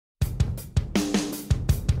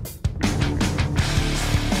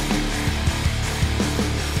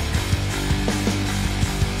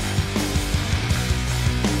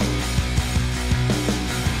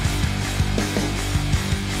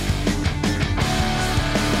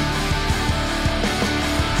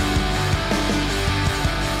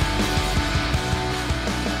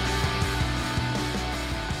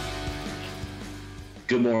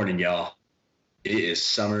morning, y'all. It is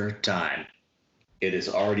summertime. It is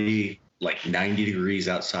already like 90 degrees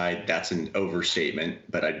outside. That's an overstatement,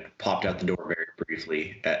 but I popped out the door very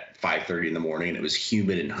briefly at 5:30 in the morning, and it was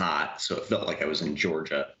humid and hot, so it felt like I was in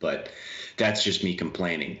Georgia. But that's just me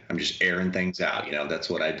complaining. I'm just airing things out. That's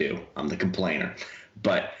what I do. I'm the complainer.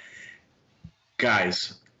 But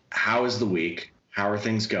guys, how is the week? How are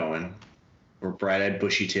things going? We're bright-eyed,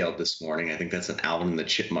 bushy-tailed this morning. I think that's an Alvin and the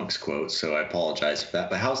Chipmunks quote, so I apologize for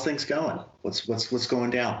that. But how's things going? What's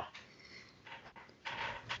going down?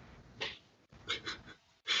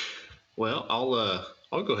 Well,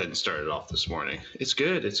 I'll go ahead and start it off this morning. It's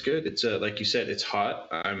good. It's good. It's like you said, it's hot.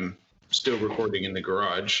 I'm still recording in the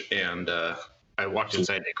garage, and I walked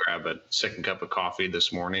inside to grab a second cup of coffee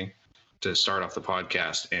this morning to start off the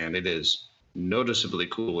podcast, and it is noticeably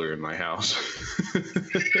cooler in my house.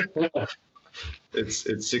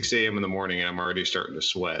 It's 6 a.m. in the morning, and I'm already starting to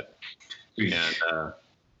sweat. And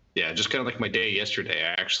yeah, just kind of like my day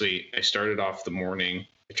yesterday. I started off the morning.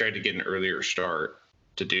 I tried to get an earlier start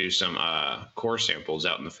to do some core samples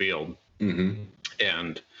out in the field. Mm-hmm.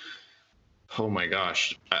 And oh my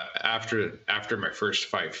gosh, after my first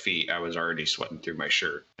 5 feet, I was already sweating through my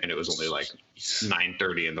shirt, and it was only like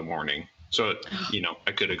 9:30 in the morning. So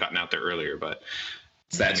I could have gotten out there earlier, but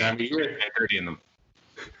it's that time of year. 9:30 in the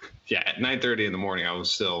at 9:30 in the morning, I was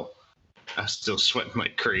still sweating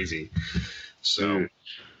like crazy. So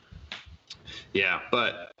yeah,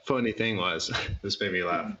 but funny thing was, this made me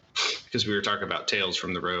laugh because we were talking about Tales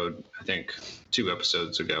from the Road, I think 2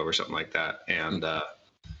 episodes ago or something like that. And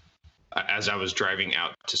as I was driving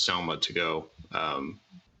out to Selma to go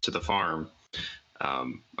to the farm,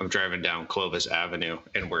 I'm driving down Clovis Avenue,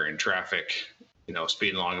 and we're in traffic,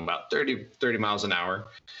 speeding along about 30 miles an hour.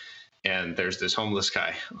 And there's this homeless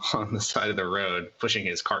guy on the side of the road pushing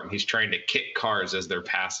his cart, and he's trying to kick cars as they're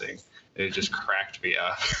passing. It just cracked me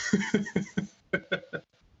up.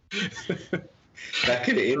 That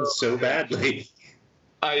could end so badly.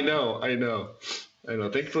 I know.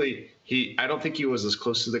 Thankfully, I don't think he was as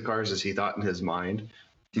close to the cars as he thought in his mind,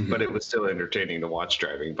 but it was still entertaining to watch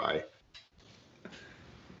driving by.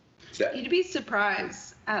 You'd be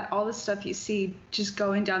surprised at all the stuff you see just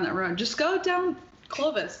going down that road. Just go down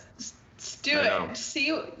Clovis. Just do it.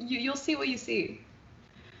 You'll see what you see.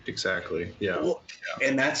 Exactly. Yeah. Well,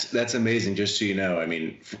 and that's amazing. Just so you know, I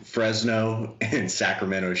mean, Fresno and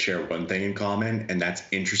Sacramento share one thing in common, and that's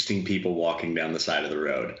interesting people walking down the side of the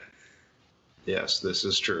road. Yes, this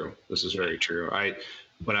is true. This is very true.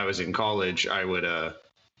 When I was in college, I would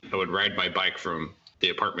ride my bike from the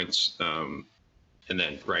apartments and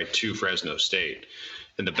then ride to Fresno State.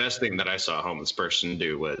 And the best thing that I saw a homeless person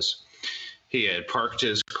do was he had parked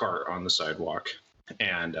his cart on the sidewalk,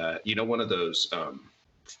 and one of those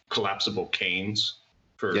collapsible canes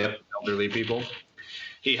for elderly people.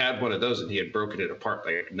 He had one of those, and he had broken it apart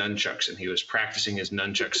like nunchucks, and he was practicing his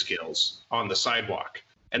nunchuck skills on the sidewalk.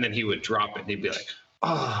 And then he would drop it, and he'd be like,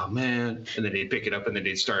 "Oh man!" And then he'd pick it up, and then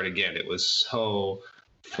he'd start again. It was so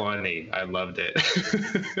funny. I loved it.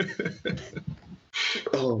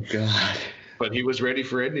 Oh God! But he was ready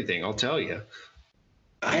for anything. I'll tell you.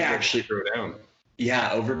 I actually threw down.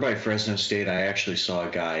 Yeah, over by Fresno State, I actually saw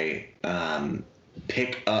a guy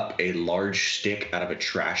pick up a large stick out of a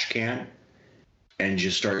trash can and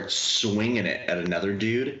just start swinging it at another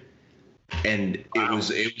dude. And it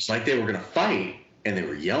was like they were gonna fight, and they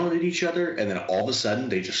were yelling at each other, and then all of a sudden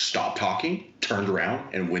they just stopped talking, turned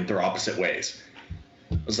around, and went their opposite ways.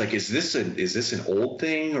 I was like, is this an old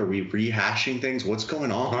thing? Are we rehashing things? What's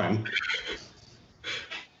going on?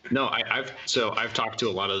 No, I've talked to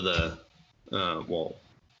a lot of the well,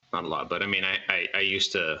 not a lot, but I mean, I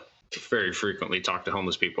used to very frequently talk to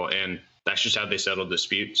homeless people, and that's just how they settle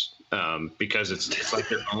disputes, because it's like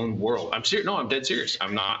their own world. I'm serious. No, I'm dead serious.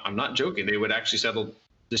 I'm not joking. They would actually settle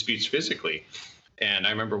disputes physically. And I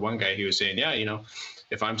remember one guy, he was saying, yeah,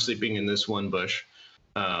 if I'm sleeping in this one bush,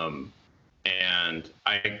 and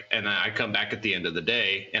I come back at the end of the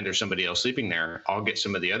day and there's somebody else sleeping there, I'll get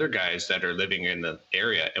some of the other guys that are living in the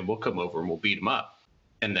area, and we'll come over and we'll beat them up.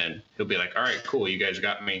 And then he'll be like, all right, cool, you guys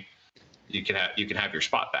got me. You can have your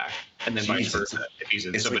spot back. And then vice versa. If he's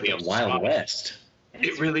in somebody else's Wild spot. West.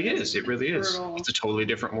 It really is. It really is. Brutal. It's a totally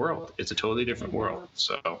different world.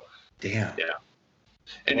 So Damn. Yeah.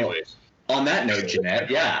 Anyways. Well, on that note, Jeanette,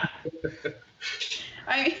 yeah.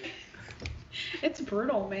 It's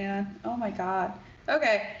brutal, man. Oh my God.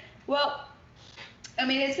 Okay. Well, I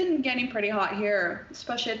mean, it's been getting pretty hot here,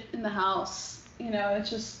 especially in the house. It's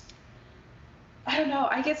just, I don't know.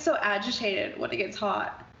 I get so agitated when it gets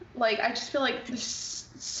hot. Like, I just feel like there's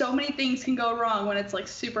so many things can go wrong when it's like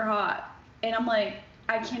super hot. And I'm like,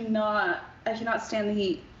 I cannot I cannot stand the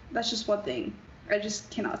heat. That's just one thing. I just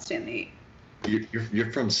cannot stand the heat.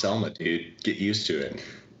 You're from Selma, dude. Get used to it.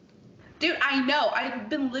 Dude, I know. I've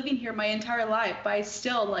been living here my entire life, but I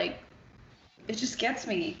still, like, it just gets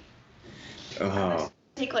me. I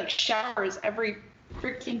take, like, showers every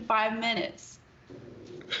freaking 5 minutes.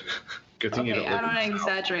 Good thing you don't live I don't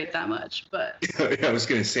exaggerate that much, but... I was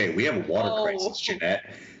going to say, we have a water crisis,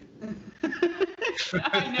 Jeanette.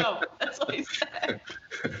 I know. That's what I said.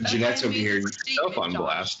 Jeanette's over here. Self on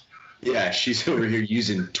blast. Yeah, she's over here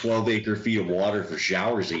using 12 acre feet of water for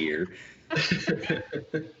showers a year.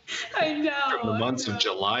 I know. From the months of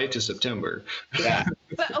July to September. Yeah.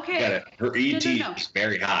 But okay. Her ET is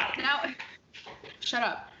very high. Now, shut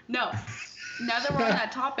up. No. Now that we're on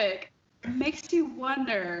that topic, it makes you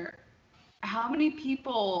wonder how many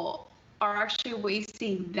people are actually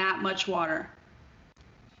wasting that much water.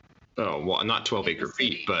 Oh, well, not 12 acre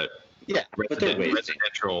feet, but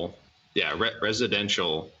residential. Yeah,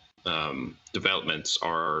 residential developments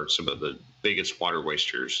are some of the biggest water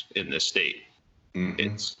wasters in this state.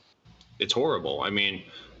 Mm-hmm. It's horrible. I mean,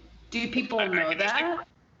 do people know that?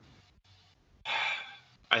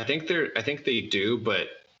 I think they do, but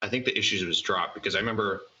I think the issues was dropped because I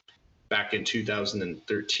remember back in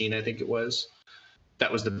 2013, I think it was,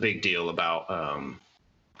 that was the big deal about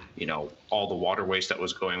all the water waste that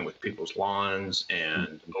was going with people's lawns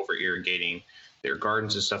and over irrigating their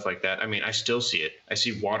gardens and stuff like that. I mean, I still see it. I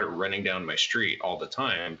see water running down my street all the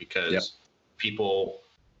time because people,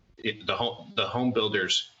 the home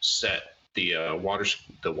builders set the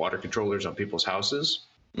water controllers on people's houses,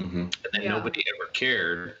 and then nobody ever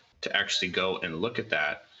cared to actually go and look at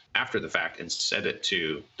that after the fact and set it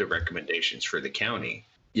to the recommendations for the county.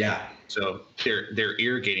 Yeah. So they're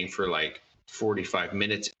irrigating for like 45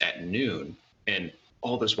 minutes at noon, and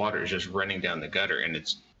all this water is just running down the gutter, and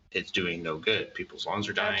it's doing no good. People's lawns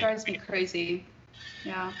are dying. That drives me crazy.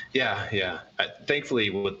 Yeah. Yeah. Thankfully,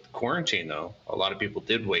 with quarantine, though, a lot of people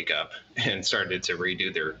did wake up and started to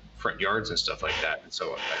redo their front yards and stuff like that. And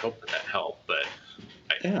so I hope that helped. But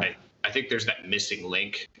I think there's that missing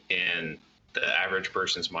link in the average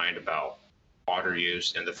person's mind about water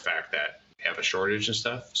use and the fact that we have a shortage and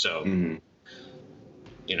stuff. So,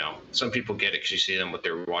 some people get it because you see them with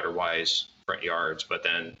their water-wise front yards, but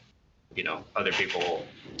then, other people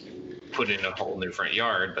put in a whole new front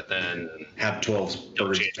yard, but then have 12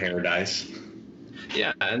 birds of paradise.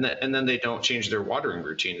 Yeah, and then they don't change their watering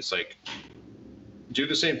routine. It's like, do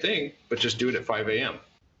the same thing, but just do it at 5 a.m.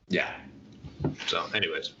 Yeah. So,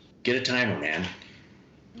 anyways, get a timer, man.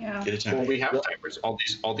 Yeah. Get a timer. Well, we have timers.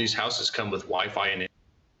 All these houses come with Wi-Fi and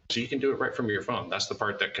so you can do it right from your phone. That's the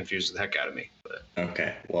part that confuses the heck out of me. But.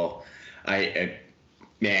 Okay. Well, I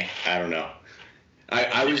don't know.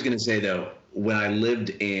 I was going to say, though, when I lived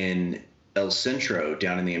in El Centro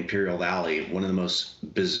down in the Imperial Valley, one of the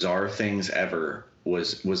most bizarre things ever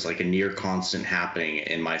was like a near constant happening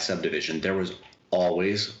in my subdivision. There was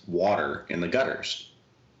always water in the gutters.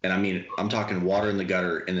 And I mean, I'm talking water in the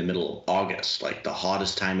gutter in the middle of August, like the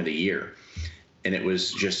hottest time of the year. And it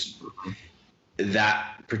was just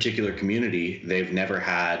that particular community, they've never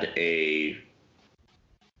had a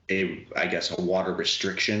water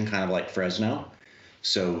restriction, kind of like Fresno.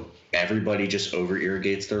 So everybody just over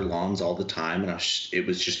irrigates their lawns all the time. And it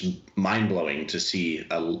was just mind blowing to see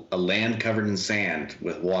a land covered in sand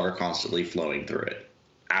with water constantly flowing through it.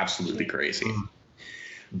 Absolutely crazy.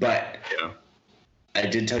 But I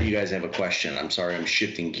did tell you guys I have a question. I'm sorry, I'm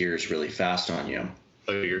shifting gears really fast on you.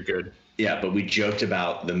 Oh, you're good. Yeah, but we joked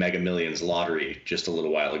about the Mega Millions lottery just a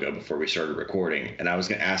little while ago before we started recording. And I was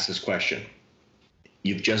going to ask this question.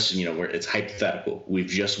 You've just, where it's hypothetical. We've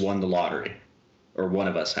just won the lottery, or one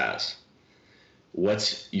of us has.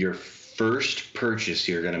 What's your first purchase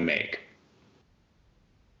you're going to make?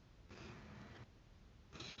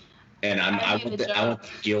 And I want the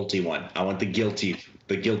guilty one. I want the guilty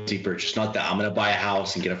purchase. Not that I'm going to buy a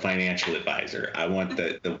house and get a financial advisor. I want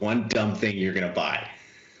the one dumb thing you're going to buy.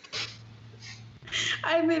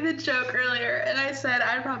 I made the joke earlier, and I said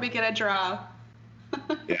I'd probably get a draw.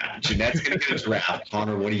 Yeah, Jeanette's going to get a draft.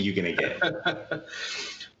 Connor, what are you going to get?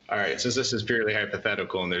 All right, since this is purely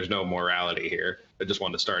hypothetical and there's no morality here, I just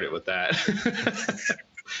wanted to start it with that.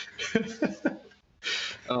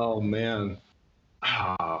 Oh, man.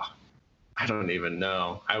 I don't even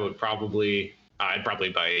know. I'd probably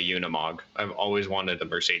buy a Unimog. I've always wanted a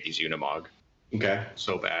Mercedes Unimog. Okay.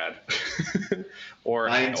 So bad. or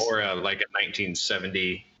like a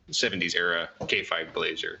 1970s era K5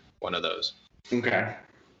 Blazer, one of those. Okay.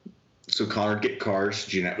 So Connor would get cars,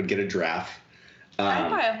 Jeanette would get a draft. I'd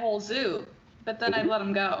buy a whole zoo, but then I'd let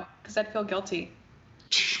them go because I'd feel guilty.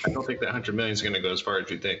 I don't think that 100 million is going to go as far as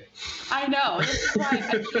you think. I know. This is why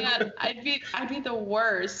I can't. I'd be the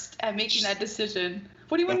worst at making that decision.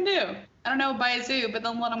 What do you want to do? I don't know. Buy a zoo, but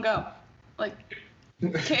then let them go. Like,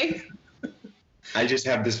 okay. I just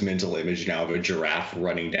have this mental image now of a giraffe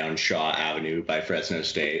running down Shaw Avenue by Fresno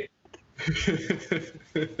State.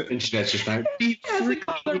 And Jeanette's just like,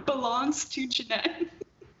 It belongs to Jeanette.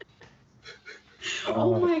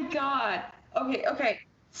 Oh my God. Okay.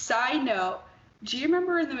 Side note, do you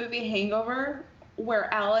remember in the movie Hangover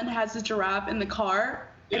where Alan has a giraffe in the car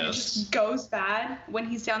and it just goes bad when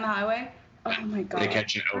he's down the highway? Oh my God. They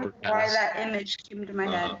catch an overpass. Why that image came to my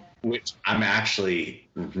head. Which I'm actually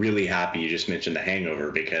really happy you just mentioned The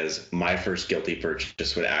Hangover, because my first guilty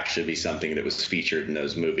purchase would actually be something that was featured in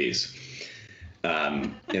those movies.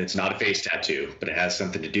 And it's not a face tattoo, but it has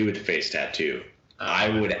something to do with the face tattoo. I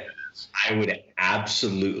would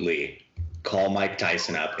absolutely call Mike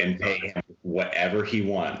Tyson up and pay him whatever he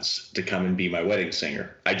wants to come and be my wedding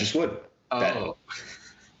singer. I just would. Oh,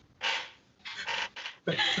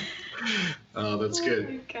 that's good.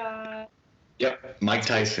 Oh my God. Yep, Mike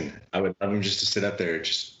Tyson. I would love him just to sit up there and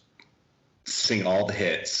just sing all the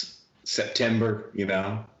hits. September,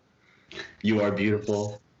 You Are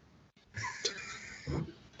Beautiful.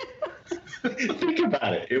 Think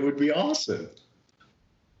about it. It would be awesome.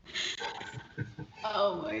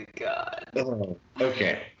 Oh my God. Oh,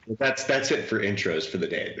 okay. Well, that's it for intros for the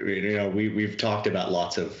day. We've talked about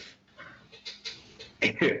lots of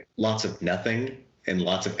nothing and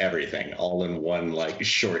lots of everything all in one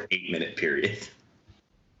short 8-minute period.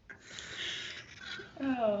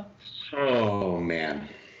 Oh man.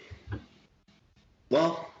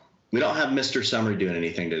 Well, we don't have Mr. Summer doing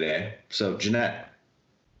anything today. So Jeanette,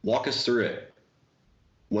 walk us through it.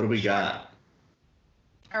 What do we got?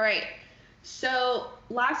 All right. So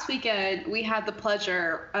last weekend, we had the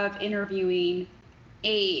pleasure of interviewing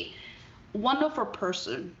a wonderful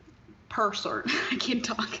person. I can't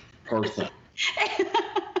talk. Person.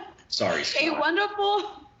 Sorry, Scott. A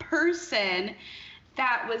wonderful person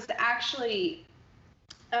that was actually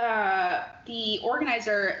the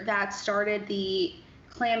organizer that started the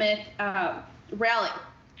Klamath rally.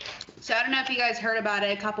 So I don't know if you guys heard about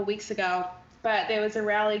it a couple weeks ago, but there was a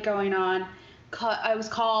rally going on. It was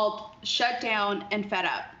called Shut Down and Fed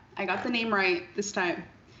Up. I got the name right this time.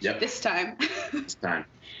 Yep. This time. This time.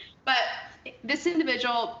 But this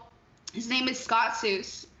individual, his name is Scott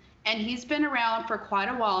Seuss, and he's been around for quite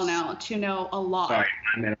a while now to know a lot. Sorry,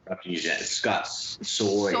 I'm interrupting you, Jeanette. Scott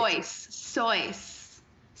Soy. Soyce. Sorry.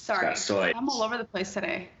 Scott Soy. I'm all over the place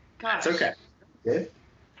today. Gosh. It's okay. Good.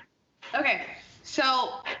 Okay.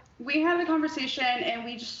 So we had a conversation, and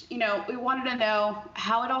we just, we wanted to know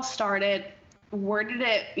how it all started. Where did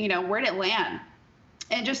it land?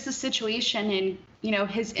 And just the situation and,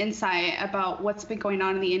 his insight about what's been going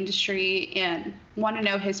on in the industry, and want to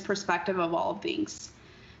know his perspective of all of things.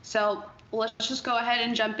 So let's just go ahead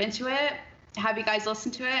and jump into it, have you guys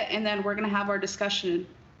listen to it, and then we're going to have our discussion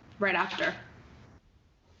right after.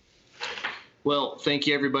 Well, thank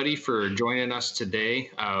you, everybody, for joining us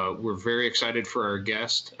today. We're very excited for our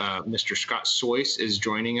guest. Mr. Scott Seuss is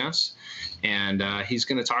joining us, and he's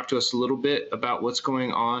going to talk to us a little bit about what's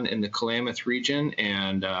going on in the Klamath region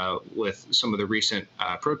and with some of the recent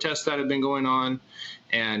protests that have been going on,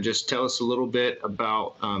 and just tell us a little bit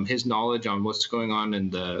about his knowledge on what's going on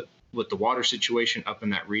with the water situation up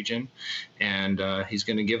in that region, and he's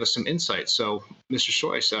going to give us some insight. So, Mr.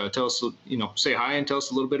 Seuss, tell us, say hi and tell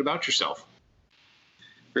us a little bit about yourself.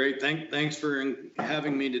 Great. Thanks for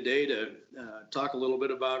having me today to talk a little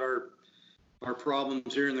bit about our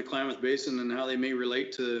problems here in the Klamath Basin and how they may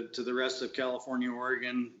relate to the rest of California,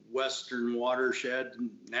 Oregon, Western watershed, and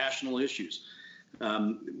national issues.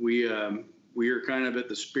 We are kind of at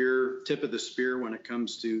the tip of the spear when it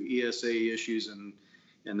comes to ESA issues,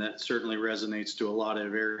 and that certainly resonates to a lot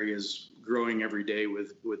of areas growing every day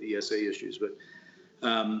with ESA issues. But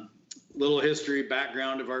little history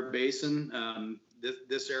background of our basin.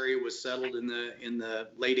 This area was settled in the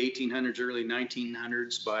late 1800s, early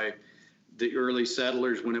 1900s by the early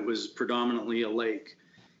settlers when it was predominantly a lake.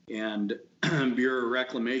 And Bureau of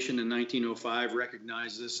Reclamation in 1905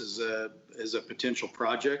 recognized this as a potential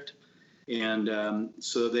project. And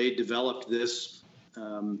so they developed this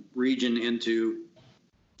region into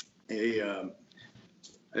I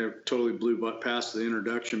totally blew past the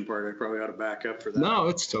introduction part. I probably ought to back up for that. No,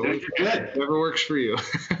 it's totally good. Whatever works for you.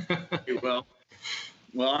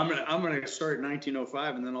 Well, I'm gonna start in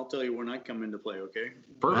 1905, and then I'll tell you when I come into play. Okay.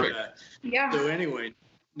 Perfect. Yeah. So anyway,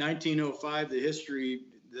 1905, the history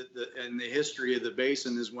of the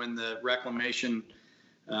basin is when the reclamation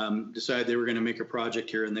decided they were going to make a project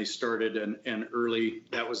here, and they started an early,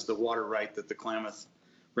 that was the water right that the Klamath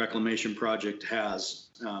Reclamation Project has.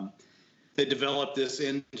 They developed this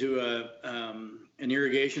into an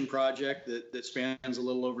irrigation project that spans a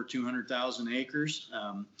little over 200,000 acres.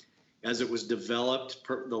 As it was developed,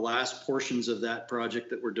 the last portions of that project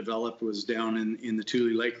that were developed was down in the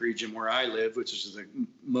Tule Lake region where I live, which is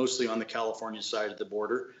mostly on the California side of the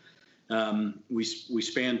border. We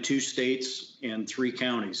span 2 states and 3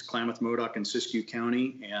 counties, Klamath, Modoc, and Siskiyou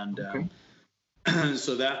County. And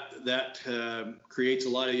so that creates a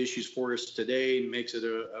lot of issues for us today, makes it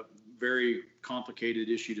a very complicated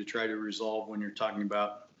issue to try to resolve when you're talking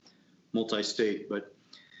about multi-state. But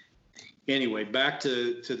anyway, back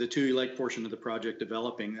to the Tule Lake portion of the project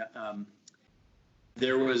developing.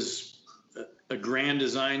 There was a grand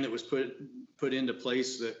design that was put into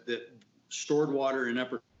place that stored water in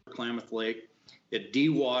Upper Klamath Lake. It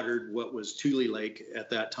dewatered what was Tule Lake at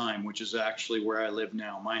that time, which is actually where I live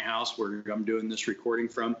now. My house, where I'm doing this recording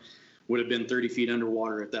from, would have been 30 feet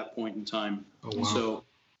underwater at that point in time. Oh, wow. So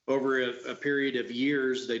over a period of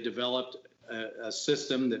years, they developed a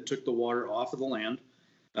system that took the water off of the land.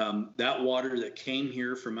 That water that came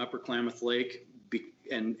here from Upper Klamath Lake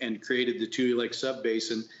and created the Tule Lake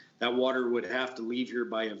subbasin, that water would have to leave here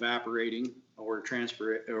by evaporating or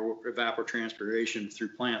evapotranspiration through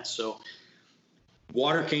plants. So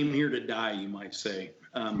water came here to die, you might say,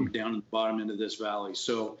 down at the bottom end of this valley.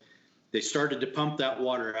 So they started to pump that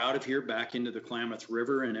water out of here back into the Klamath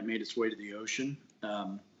River, and it made its way to the ocean.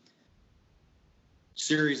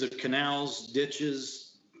 Series of canals,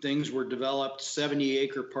 ditches, things were developed,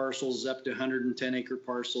 70-acre parcels up to 110-acre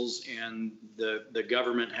parcels, and the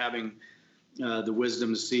government having the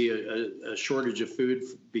wisdom to see a shortage of food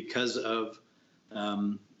because of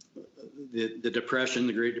the depression,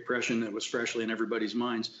 the Great Depression that was freshly in everybody's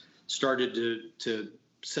minds, started to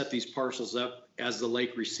set these parcels up as the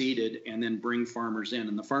lake receded and then bring farmers in.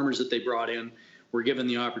 And the farmers that they brought in were given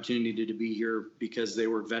the opportunity to be here because they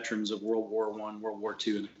were veterans of World War I, World War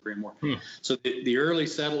II, and the Korean War. So the early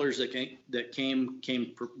settlers that came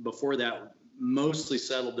before that mostly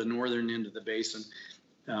settled the northern end of the basin.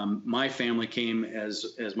 My family came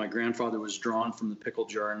as my grandfather was drawn from the pickle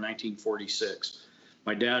jar in 1946.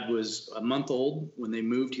 My dad was a month old when they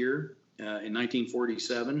moved here in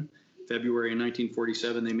 1947. February of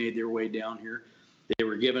 1947, they made their way down here. They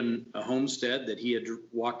were given a homestead that he had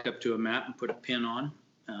walked up to a map and put a pin on.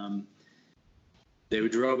 They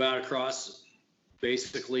drove out across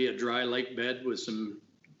basically a dry lake bed with some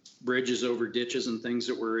bridges over ditches and things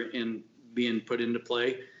that were being put into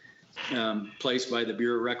place by the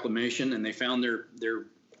Bureau of Reclamation, and they found their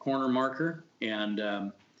corner marker,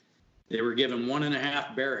 and they were given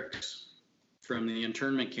 1.5 barracks from the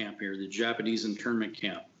internment camp here, the Japanese internment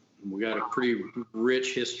camp. We got a pretty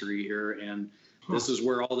rich history here, and this is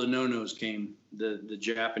where all the no-nos came. The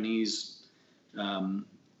Japanese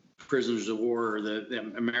prisoners of war, or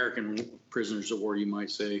the American prisoners of war, you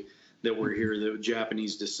might say, that were here, the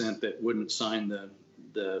Japanese descent that wouldn't sign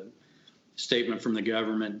the statement from the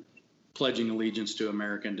government pledging allegiance to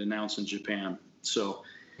America and denouncing Japan. So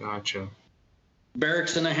Gotcha.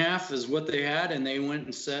 barracks and a half is what they had, and they went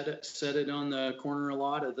and set it on the corner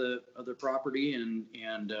lot of the property, and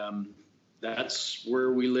that's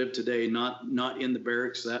where we live today. Not in the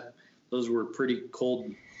barracks. Those were pretty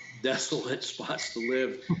cold, desolate spots to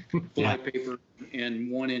live. Flypaper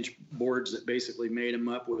and 1-inch boards that basically made them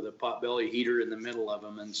up with a potbelly heater in the middle of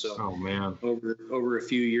them. And so, Oh man. over a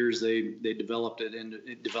few years, they developed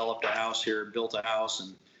developed a house here, built a house,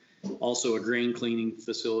 and also a grain cleaning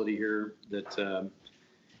facility here.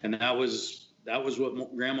 And that was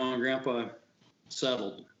what Grandma and Grandpa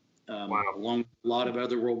settled. Wow. Along with a lot of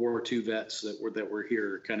other World War II vets that were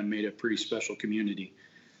here, kind of made a pretty special community.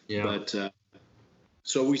 Yeah. But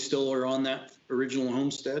so we still are on that original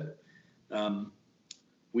homestead.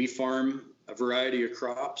 We farm a variety of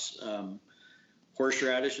crops.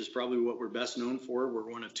 Horseradish is probably what we're best known for. We're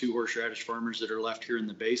one of 2 horseradish farmers that are left here in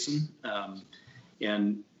the basin.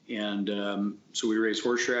 So we raise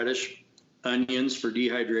horseradish, onions for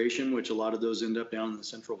dehydration, which a lot of those end up down in the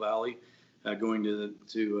Central Valley, going to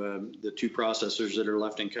the 2 processors that are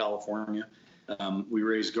left in California. We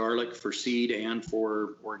raise garlic for seed and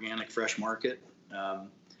for organic fresh market.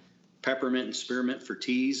 Peppermint and spearmint for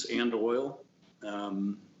teas and oil.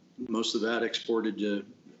 Most of that exported to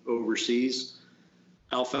overseas.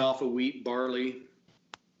 Alfalfa, wheat, barley,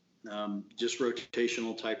 just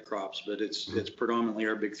rotational type crops, but it's predominantly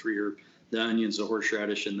our big 3 are the onions, the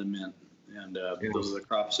horseradish, and the mint. And those are the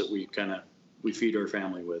crops that we feed our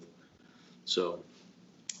family with. So.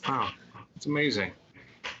 Wow, it's amazing.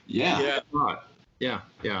 Yeah. Yeah. Right.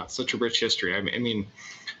 Yeah, such a rich history. I mean,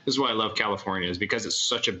 this is why I love California, is because it's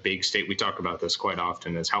such a big state. We talk about this quite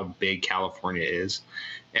often, is how big California is,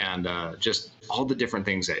 and just all the different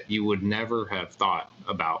things that you would never have thought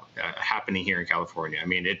about happening here in California. I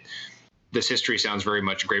mean, this history sounds very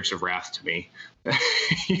much Grapes of Wrath to me.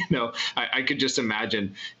 I could just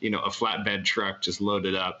imagine, a flatbed truck just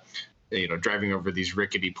loaded up, driving over these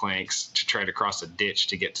rickety planks to try to cross a ditch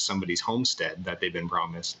to get to somebody's homestead that they've been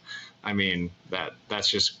promised. I mean, that's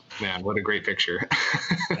just, man, what a great picture.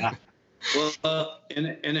 Yeah. Well, and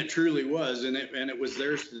it truly was, and it was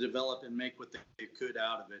theirs to develop and make what they could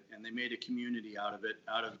out of it, and they made a community out of it,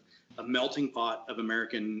 out of a melting pot of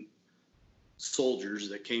American soldiers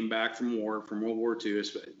that came back from World War II,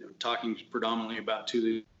 talking predominantly about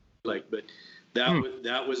Tule Lake, but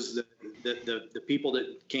that was the people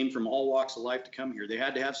that came from all walks of life to come here. They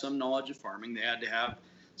had to have some knowledge of farming. They had to have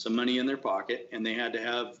some money in their pocket, and they had to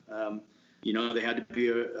have, they had to be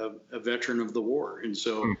a veteran of the war. And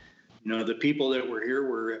so, the people that were here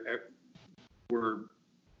were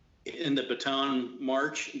in the Bataan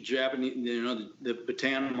March, Japanese, the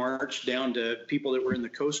Bataan March, down to people that were in the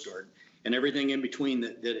Coast Guard and everything in between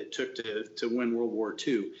that it took to win World War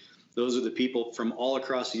II. Those are the people from all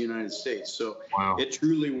across the United States. So wow. It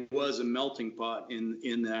truly was a melting pot in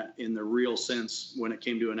the real sense when it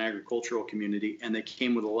came to an agricultural community, and they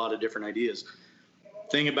came with a lot of different ideas.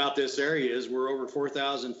 Thing about this area is we're over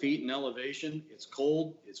 4,000 feet in elevation. It's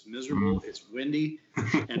cold, it's miserable, it's windy,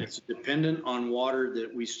 and it's dependent on water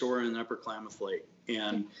that we store in Upper Klamath Lake.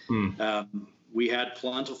 And we had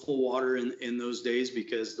plentiful water in those days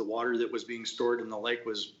because the water that was being stored in the lake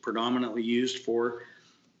was predominantly used for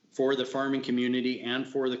the farming community and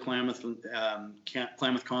for the Klamath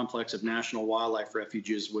Complex of National Wildlife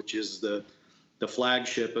Refuges, which is the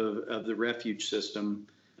flagship of the refuge system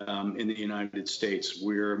in the United States.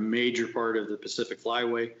 We're a major part of the Pacific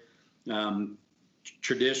Flyway.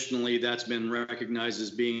 Traditionally, that's been recognized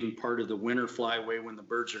as being part of the winter flyway when the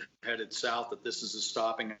birds are headed south, that this is a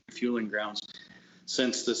stopping and fueling grounds.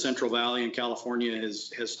 Since the Central Valley in California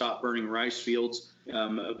has stopped burning rice fields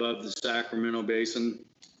above the Sacramento Basin,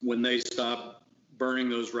 when they stopped burning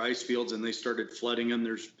those rice fields and they started flooding them,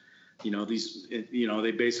 there's,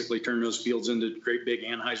 they basically turned those fields into great big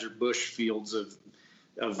Anheuser-Busch fields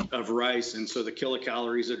of rice. And so the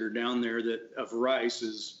kilocalories that are down there of rice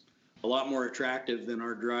is a lot more attractive than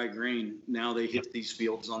our dry grain. Now they hit these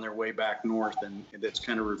fields on their way back north, and that's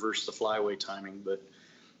kind of reversed the flyway timing.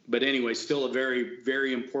 But anyway, still a very,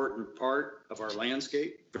 very important part of our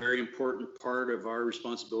landscape, very important part of our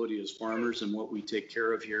responsibility as farmers, and what we take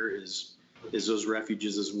care of here is those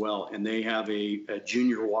refuges as well. And they have a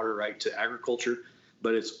junior water right to agriculture,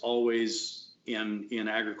 but it's always in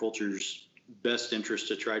agriculture's best interest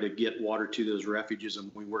to try to get water to those refuges, and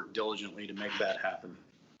we work diligently to make that happen.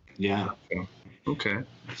 Yeah. Okay.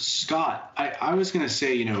 Scott, I was going to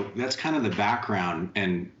say, that's kind of the background,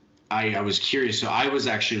 and I was curious. So I was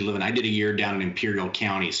actually I did a year down in Imperial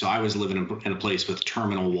County, so I was living in a place with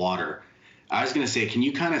terminal water. I was going to say, can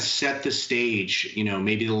you kind of set the stage,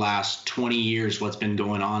 maybe the last 20 years, what's been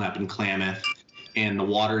going on up in Klamath and the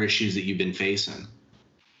water issues that you've been facing?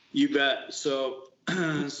 You bet. So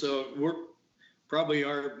we're probably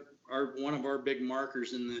one of our big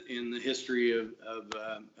markers in the history of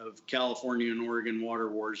California and Oregon water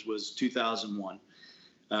wars was 2001.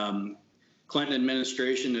 Clinton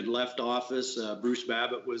administration had left office. Bruce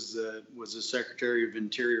Babbitt was the Secretary of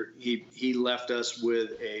Interior. He left us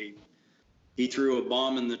with he threw a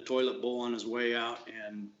bomb in the toilet bowl on his way out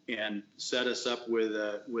and set us up with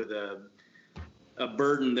a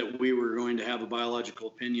burden that we were going to have a biological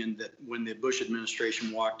opinion that when the Bush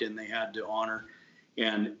administration walked in, they had to honor.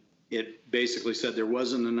 And it basically said there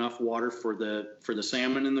wasn't enough water for the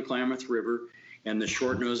salmon in the Klamath River and the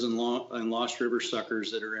short-nosed and Lost River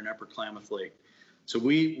suckers that are in Upper Klamath Lake. So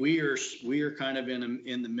we are kind of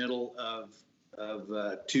in the middle of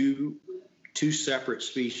two separate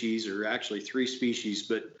species, or actually three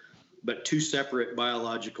species, but two separate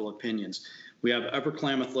biological opinions. We have Upper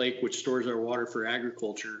Klamath Lake, which stores our water for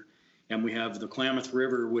agriculture, and we have the Klamath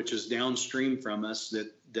River, which is downstream from us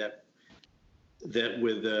that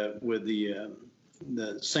with the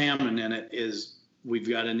salmon in it is. We've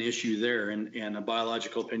got an issue there and a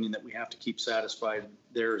biological opinion that we have to keep satisfied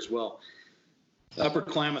there as well. Upper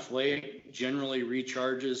Klamath Lake generally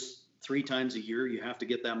recharges 3 times a year. You have to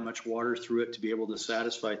get that much water through it to be able to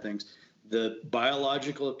satisfy things. The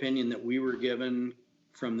biological opinion that we were given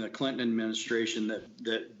from the Clinton administration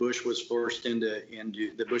that Bush was forced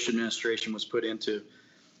the Bush administration was put into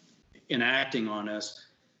enacting on us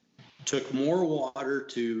took more water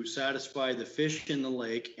to satisfy the fish in the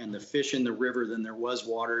lake and the fish in the river than there was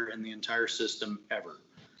water in the entire system ever.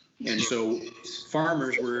 And so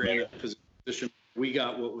farmers were in a position, we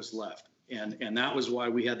got what was left. And that was why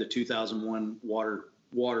we had the 2001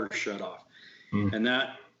 water shut off. And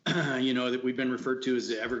that, that we've been referred to as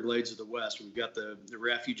the Everglades of the West. We've got the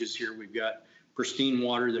refuges here. We've got pristine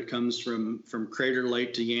water that comes from Crater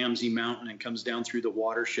Lake to Yamsey Mountain and comes down through the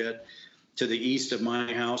watershed. To the east of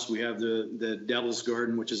my house, we have the Devil's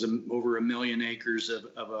Garden, which is over 1 million acres of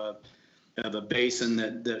a basin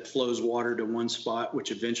that flows water to one spot,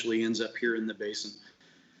 which eventually ends up here in the basin.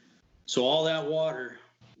 So all that water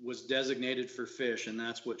was designated for fish, and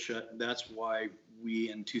that's why we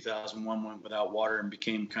in 2001 went without water and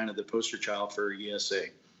became kind of the poster child for ESA.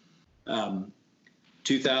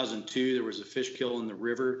 2002, there was a fish kill in the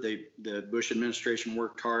river. The Bush administration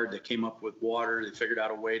worked hard. They came up with water. They figured out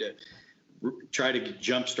a way to try to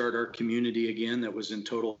jumpstart our community again that was in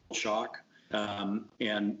total shock. And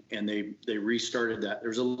they restarted that.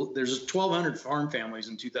 There's 1,200 farm families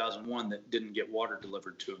in 2001 that didn't get water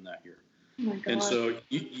delivered to them that year. Oh my God. And so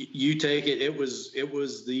you take it. It was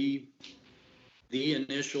the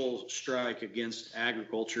initial strike against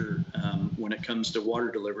agriculture when it comes to water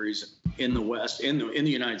deliveries in the West, in the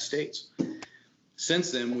United States.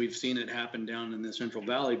 Since then, we've seen it happen down in the Central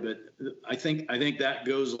Valley, but I think that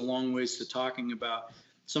goes a long ways to talking about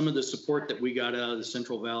some of the support that we got out of the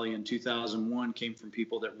Central Valley in 2001 came from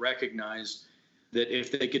people that recognized that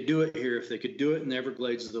if they could do it here, if they could do it in the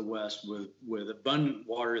Everglades of the West with abundant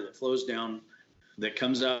water that flows down, that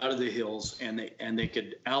comes out of the hills, and they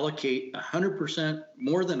could allocate 100%,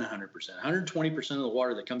 more than 100%, 120% of the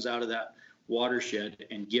water that comes out of that watershed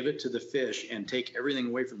and give it to the fish and take everything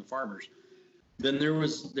away from the farmers, then there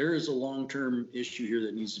is a long-term issue here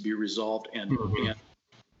that needs to be resolved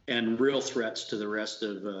and real threats to the rest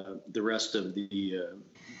of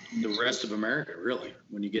America, really,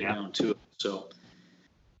 when you get down to it. So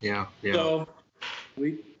So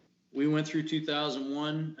we went through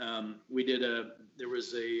 2001. There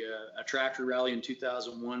was a tractor rally in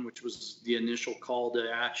 2001, which was the initial call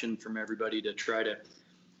to action from everybody to try to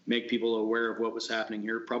make people aware of what was happening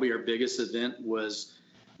here. Probably our biggest event was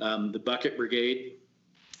the Bucket Brigade,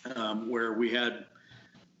 where we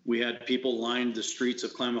had people lined the streets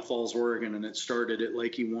of Klamath Falls, Oregon, and it started at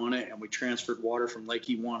Lake Ewana, and we transferred water from Lake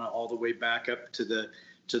Ewana all the way back up to the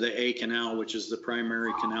A Canal, which is the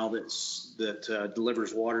primary canal that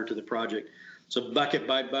delivers water to the project. So bucket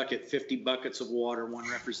by bucket, 50 buckets of water, one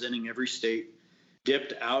representing every state,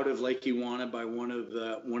 dipped out of Lake Ewana by one of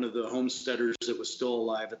the homesteaders that was still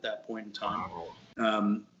alive at that point in time,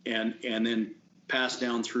 and then passed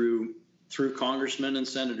down through congressmen and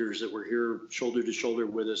senators that were here shoulder to shoulder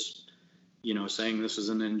with us, saying this is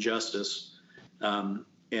an injustice, and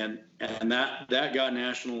that got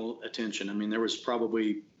national attention. I mean, there was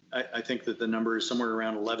probably, I think that the number is somewhere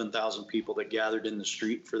around 11,000 people that gathered in the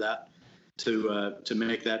street for that to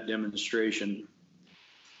make that demonstration.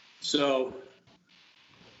 So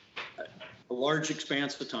a large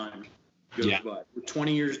expanse of time goes by. We're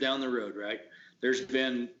 20 years down the road, right? There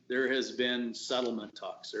has been settlement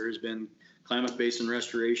talks. There has been Klamath Basin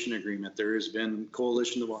Restoration Agreement. There has been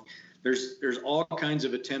Coalition of the Wall. There's all kinds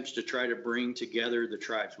of attempts to try to bring together the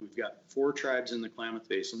tribes. We've got 4 tribes in the Klamath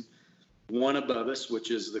Basin, one above us, which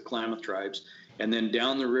is the Klamath tribes, and then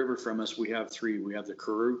down the river from us we have 3. We have the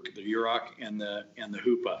Karuk, the Yurok, and the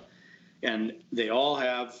Hupa, and they all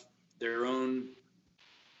have their own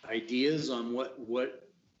ideas on what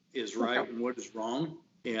is right and what is wrong,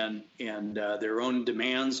 and their own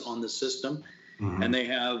demands on the system, and they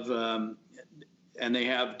have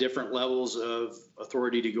different levels of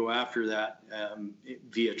authority to go after that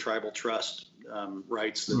via tribal trust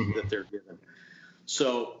rights that they're given.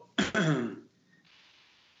 So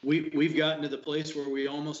we've gotten to the place where we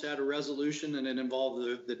almost had a resolution, and it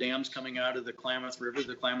involved the dams coming out of the Klamath River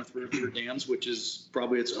dams, which is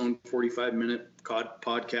probably its own 45-minute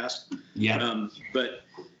podcast. Yeah. But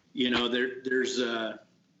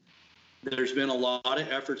there's been a lot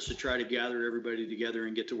of efforts to try to gather everybody together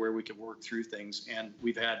and get to where we can work through things. And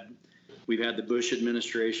we've had the Bush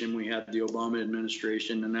administration, we had the Obama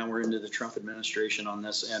administration, and now we're into the Trump administration on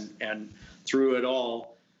this. And through it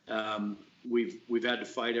all, we've had to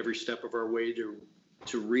fight every step of our way to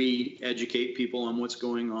re-educate people on what's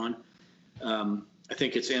going on. I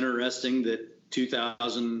think it's interesting that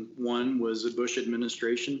 2001 was a Bush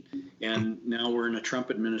administration, and now we're in a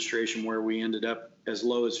Trump administration where we ended up as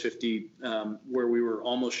low as 50, where we were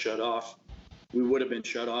almost shut off. We would have been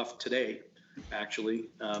shut off today, actually,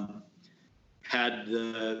 had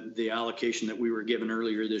the allocation that we were given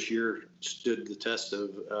earlier this year stood the test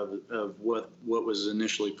of what was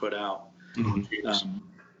initially put out.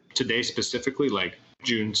 Today specifically, like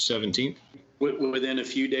June 17th? Within a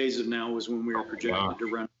few days of now was when we were projected to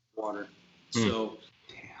run water. So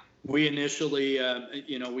we initially,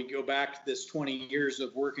 we go back this 20 years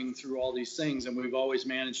of working through all these things, and we've always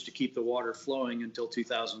managed to keep the water flowing until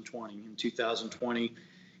 2020. In 2020,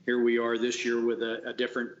 here we are this year with a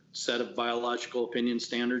different set of biological opinion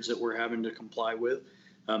standards that we're having to comply with.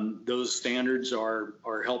 Those standards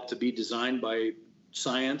are helped to be designed by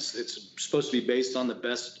science. It's supposed to be based on the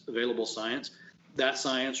best available science. That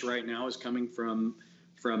science right now is coming from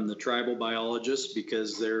the tribal biologists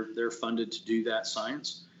because they're funded to do that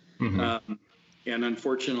science. And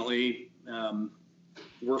unfortunately,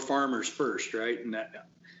 we're farmers first, right? And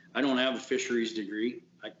I don't have a fisheries degree.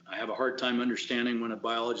 I have a hard time understanding when a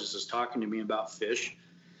biologist is talking to me about fish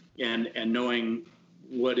and knowing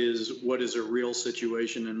what is a real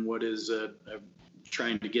situation and what is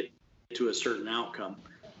trying to get to a certain outcome.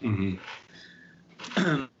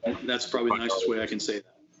 That's probably the nicest way I can say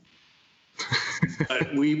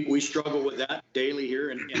that. We struggle with that daily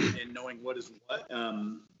here and knowing what is what.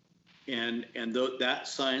 That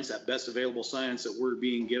science, that best available science that we're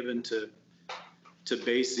being given to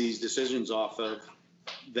base these decisions off of,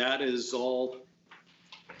 that is all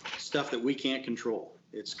stuff that we can't control.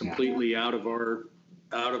 It's completely out of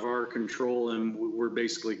our control, and we're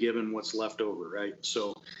basically given what's left over, right?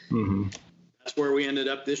 So that's where we ended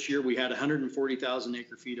up this year. We had 140,000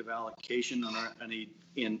 acre feet of allocation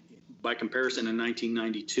by comparison in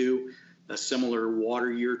 1992, a similar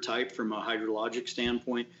water year type from a hydrologic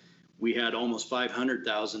standpoint. We had almost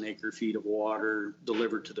 500,000 acre feet of water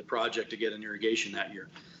delivered to the project to get an irrigation that year.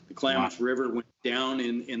 The Klamath River went down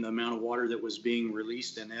in the amount of water that was being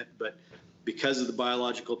released in it, but because of the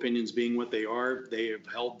biological opinions being what they are, they have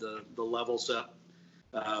held the levels up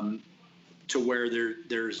to where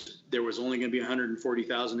there was only going to be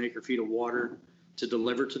 140,000 acre feet of water to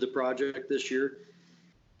deliver to the project this year.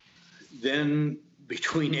 Then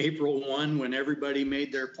between April 1, when everybody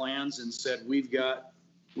made their plans and said, we've got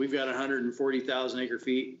 140,000 acre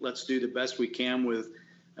feet, let's do the best we can with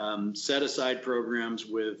set aside programs,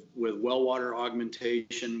 with well water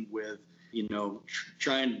augmentation, with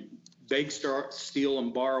try and beg, steal,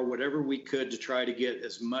 and borrow whatever we could to try to get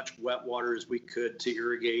as much wet water as we could to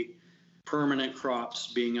irrigate permanent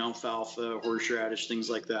crops, being alfalfa, horseradish, things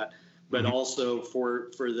like that, but also for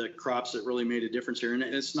the crops that really made a difference here. And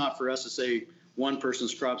it's not for us to say one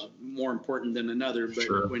person's crop's more important than another,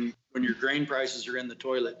 but when your grain prices are in the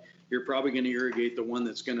toilet, you're probably going to irrigate the one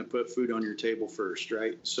that's going to put food on your table first,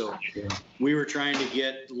 right? So we were trying to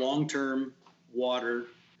get long-term water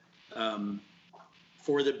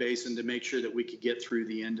for the basin to make sure that we could get through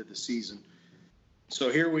the end of the season. So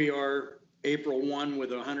here we are, April 1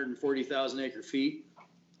 with 140,000 acre feet.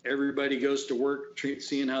 Everybody goes to work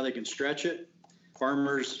seeing how they can stretch it.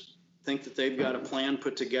 Farmers think that they've got a plan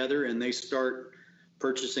put together, and they start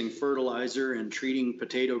purchasing fertilizer and treating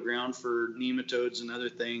potato ground for nematodes and other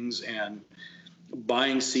things, and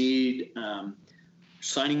buying seed,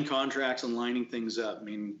 signing contracts and lining things up. I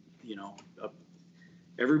mean,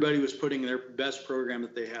 everybody was putting their best program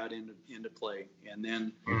that they had into play. And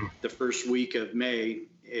then the first week of May,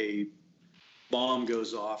 a bomb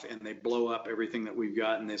goes off and they blow up everything that we've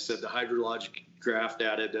got. And they said the hydrologic graph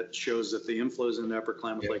data that shows that the inflows in the upper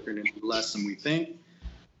Klamath Lake are going to be less than we think.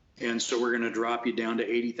 And so we're going to drop you down to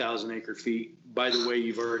 80,000 acre feet. By the way,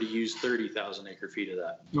 you've already used 30,000 acre feet of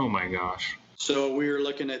that. Oh my gosh. So we were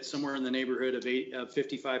looking at somewhere in the neighborhood of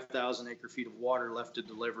 55,000 acre feet of water left to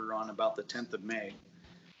deliver on about the 10th of May.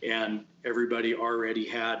 And everybody already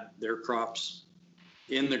had their crops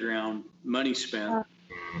in the ground, money spent.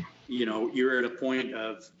 You're at a point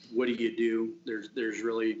of what do you do? There's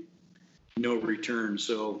really no return.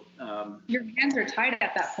 So your hands are tied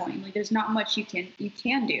at that point. Like there's not much you can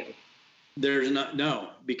do. There's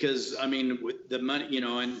because I mean, with the money,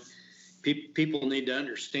 and people need to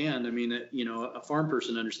understand. I mean, a farm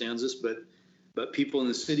person understands this, but people in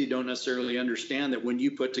the city don't necessarily understand that when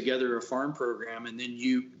you put together a farm program and then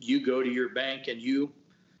you go to your bank and you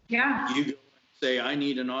go and say, I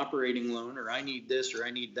need an operating loan, or I need this, or I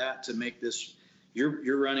need that to make this,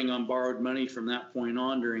 you're running on borrowed money from that point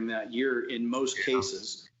on during that year in most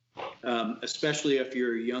cases, especially if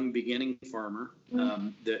you're a young beginning farmer,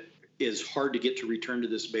 that is hard to get to return to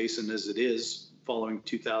this basin as it is following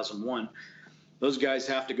 2001. Those guys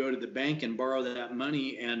have to go to the bank and borrow that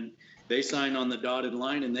money, and they sign on the dotted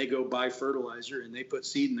line and they go buy fertilizer and they put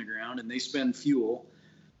seed in the ground and they spend fuel,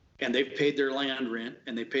 and they've paid their land rent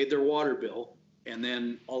and they paid their water bill. and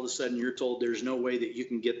then all of a sudden you're told there's no way that you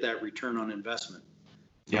can get that return on investment.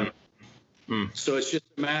 Yep. So it's just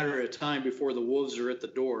a matter of time before the wolves are at the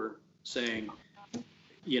door saying,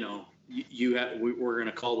 we're going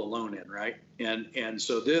to call the loan in, right? And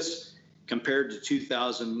so this, compared to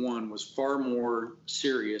 2001, was far more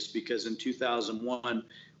serious, because in 2001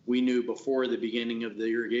 we knew before the beginning of the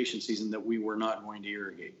irrigation season that we were not going to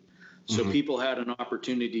irrigate. So people had an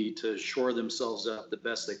opportunity to shore themselves up the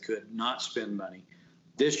best they could, not spend money.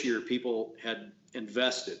 This year, people had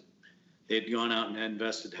invested. They'd gone out and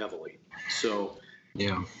invested heavily. So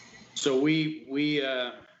yeah. So we've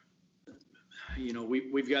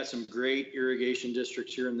got some great irrigation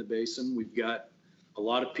districts here in the basin. We've got a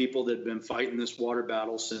lot of people that have been fighting this water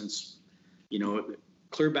battle since,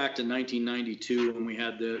 clear back to 1992, when we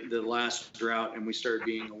had the last drought and we started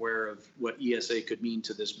being aware of what ESA could mean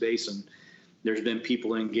to this basin. There's been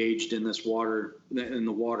people engaged in this water,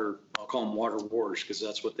 I'll call them water wars, because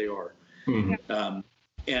that's what they are.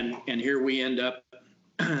 And here we end up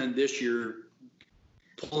this year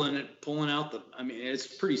pulling out it's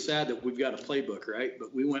pretty sad that we've got a playbook, right?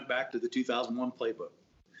 But we went back to the 2001 playbook.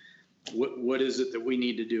 What is it that we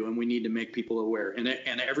need to do? And we need to make people aware. And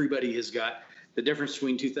everybody has got, the difference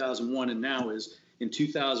between 2001 and now is, in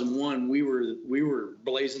 2001, we were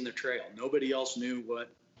blazing the trail. Nobody else knew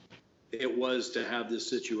what it was to have this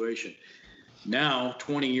situation. Now,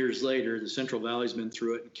 20 years later, the Central Valley's been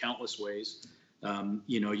through it in countless ways.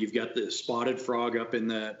 You've got the spotted frog up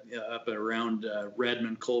around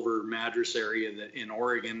Redmond, Culver, Madras area in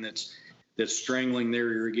Oregon that's strangling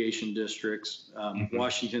their irrigation districts.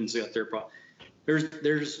 Washington's got their problem.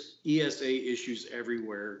 There's ESA issues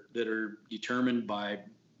everywhere that are determined by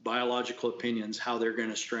biological opinions, how they're going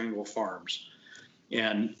to strangle farms,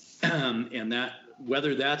 and that,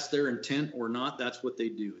 whether that's their intent or not, that's what they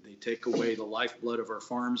do. They take away the lifeblood of our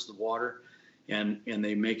farms, the water, and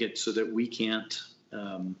they make it so that we can't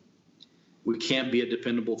be a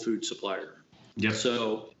dependable food supplier. Yep.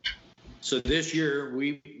 So this year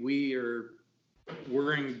we're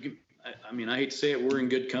in, I hate to say it, we're in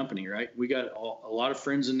good company, right? We got a lot of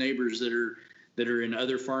friends and neighbors that are in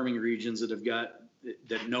other farming regions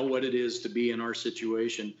that know what it is to be in our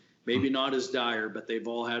situation. Maybe not as dire, but they've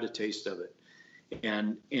all had a taste of it.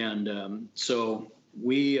 And so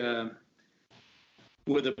we,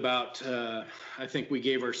 with about, I think we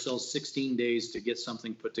gave ourselves 16 days to get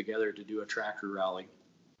something put together to do a tractor rally.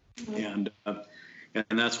 And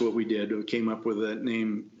that's what we did. We came up with a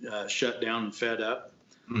name, Shut Down and Fed Up.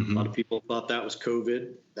 A lot of people thought that was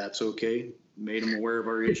COVID. That's okay. Made them aware of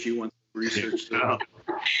our issue once we researched it.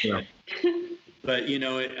 Yeah. But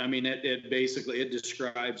it basically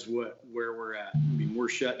describes where we're at. We're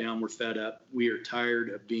shut down. We're fed up. We are tired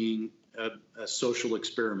of being a social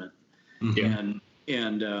experiment.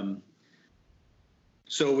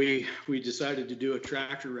 So we decided to do a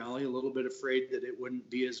tractor rally. A little bit afraid that it wouldn't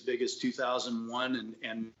be as big as 2001,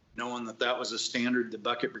 and knowing that was a standard. The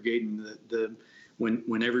bucket brigade and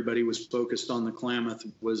when everybody was focused on the Klamath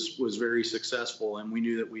was very successful, and we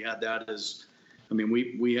knew that we had that as.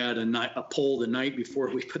 We had a poll the night before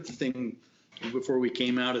we put the thing, before we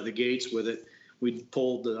came out of the gates with it. We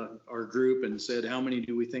polled our group and said, how many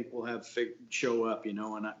do we think will have show up? And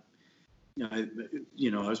I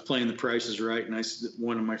was playing the prices right, and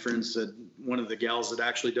one of my friends said, one of the gals that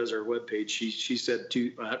actually does our webpage, she said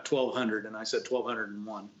 1,200, and I said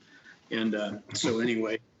 1,201. And so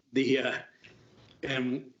anyway,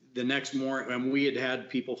 and the next morning, we had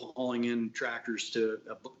people hauling in tractors to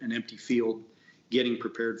an empty field, getting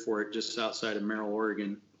prepared for it just outside of Merrill,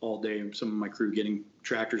 Oregon, all day. Some of my crew getting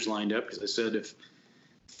tractors lined up, because I said, if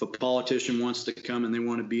a politician wants to come and they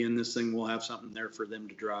want to be in this thing, we'll have something there for them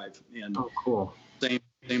to drive. And cool.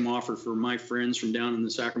 Same offer for my friends from down in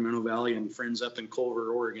the Sacramento Valley and friends up in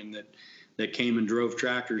Culver, Oregon, that came and drove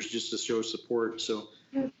tractors just to show support. So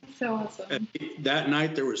that's so awesome. That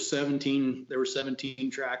night there were 17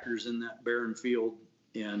 tractors in that barren field,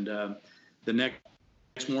 and the next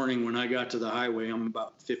morning when I got to the highway, I'm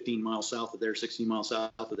about 15 miles south of there, 16 miles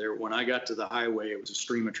south of there. When I got to the highway, it was a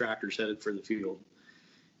stream of tractors headed for the field.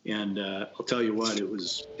 And I'll tell you what, it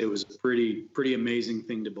was a pretty amazing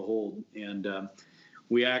thing to behold. And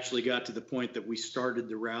we actually got to the point that we started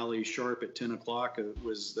the rally sharp at 10 o'clock.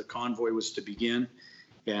 The convoy was to begin.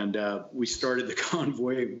 And we started the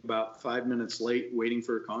convoy about 5 minutes late, waiting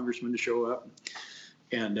for a congressman to show up.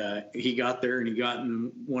 And he got there, and he got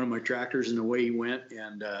in one of my tractors, and away he went.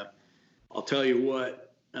 And I'll tell you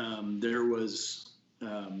what,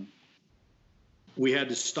 we had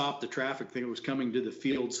to stop the traffic thing that was coming to the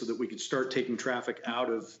field so that we could start taking traffic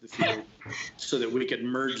out of the field so that we could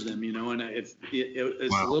merge them, And it's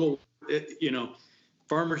wow.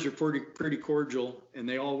 farmers are pretty cordial, and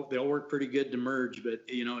they all work pretty good to merge, but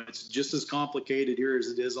it's just as complicated here as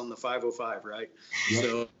it is on the 505, right? Yep.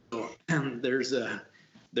 So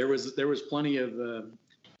there was plenty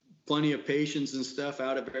of patience and stuff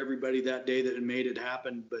out of everybody that day that had made it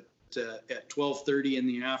happen. But at 12:30 in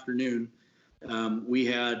the afternoon, we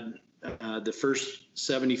had the first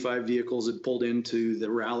 75 vehicles had pulled into the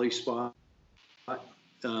rally spot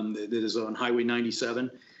that is on Highway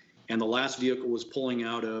 97. And the last vehicle was pulling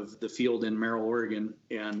out of the field in Merrill, Oregon,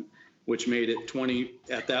 and which made it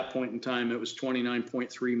at that point in time, it was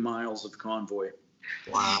 29.3 miles of convoy.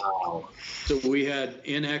 Wow. So we had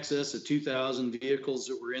in excess of 2,000 vehicles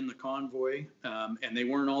that were in the convoy, and they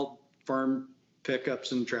weren't all farm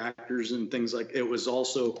pickups and tractors and things like it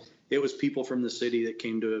was people from the city that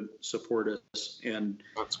came to support us. And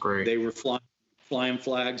that's great. They were flying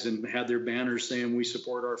flags and had their banners saying, "We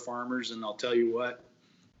support our farmers." And I'll tell you what,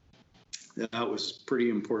 that was pretty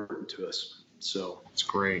important to us. So that's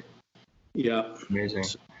great. Yeah. Amazing.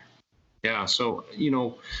 Yeah. So,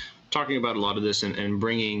 talking about a lot of this and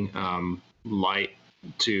bringing light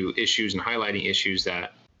to issues and highlighting issues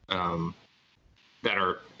that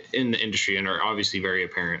are in the industry and are obviously very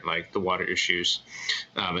apparent, like the water issues,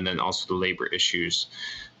 and then also the labor issues.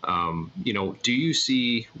 Do you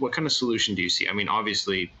see, what kind of solution do you see? I mean,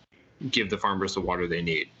 obviously give the farmers the water they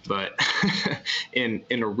need, but in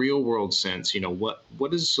a real world sense, what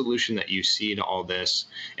is the solution that you see to all this?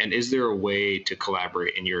 And is there a way to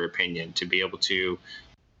collaborate, in your opinion, to be able to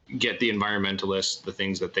get the environmentalists the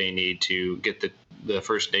things that they need, to get the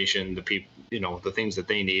First Nation, the people, the things that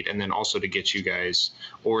they need, and then also to get you guys,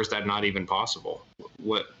 or is that not even possible?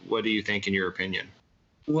 What do you think, in your opinion?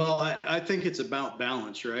 Well, I think it's about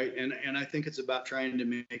balance, right? And I think it's about trying to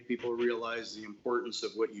make people realize the importance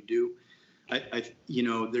of what you do.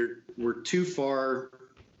 We're too far.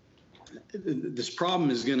 This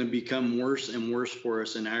problem is going to become worse and worse for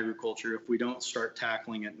us in agriculture if we don't start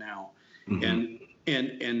tackling it now. Mm-hmm.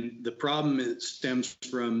 And the problem stems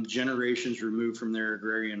from generations removed from their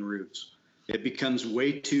agrarian roots. It becomes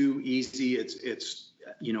way too easy. It's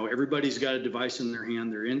everybody's got a device in their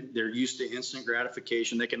hand. They're used to instant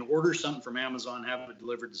gratification. They can order something from Amazon, have it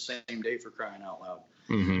delivered the same day, for crying out loud.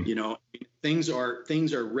 Mm-hmm. Things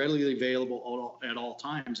are readily available at all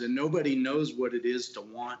times, and nobody knows what it is to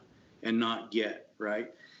want and not get,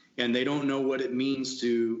 right? And they don't know what it means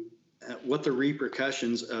to what the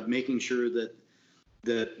repercussions of making sure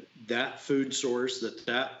that food source,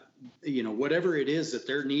 whatever it is that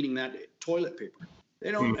they're needing, that toilet paper.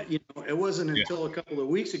 They don't, it wasn't until a couple of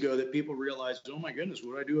weeks ago that people realized, oh my goodness,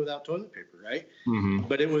 what do I do without toilet paper, right? Mm-hmm.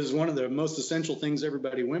 But it was one of the most essential things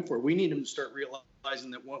everybody went for. We need them to start realizing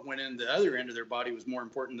that what went in the other end of their body was more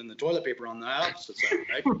important than the toilet paper on the opposite side,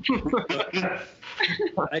 right?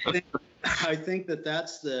 I think that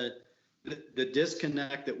that's the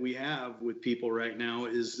disconnect that we have with people right now,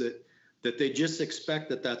 is that they just expect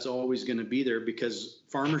that that's always going to be there, because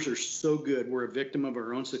farmers are so good. We're a victim of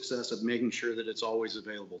our own success of making sure that it's always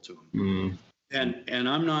available to them. Mm. And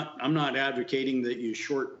I'm not advocating that you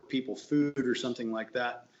short people food or something like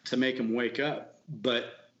that to make them wake up,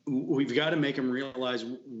 but we've got to make them realize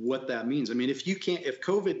what that means. I mean, if the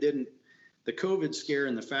COVID scare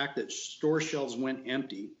and the fact that store shelves went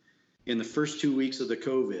empty in the first 2 weeks of the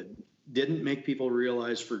COVID didn't make people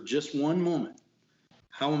realize for just one moment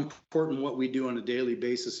how important what we do on a daily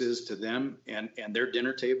basis is to them and their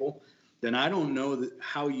dinner table, then I don't know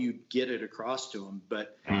how you get it across to them.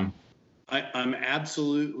 But I'm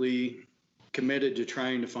absolutely committed to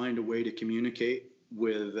trying to find a way to communicate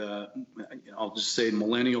with, I'll just say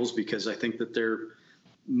millennials, because I think that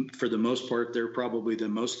for the most part, they're probably the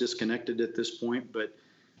most disconnected at this point. But,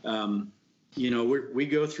 we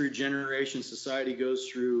go through generations, society goes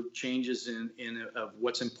through changes of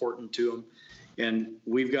what's important to them. And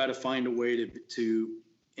we've got to find a way to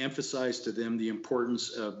emphasize to them the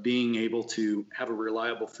importance of being able to have a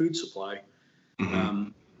reliable food supply,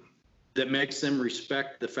 that makes them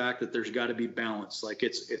respect the fact that there's got to be balance. Like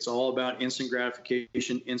it's all about instant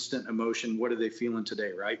gratification, instant emotion. What are they feeling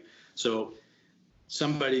today, right? So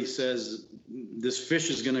somebody says this fish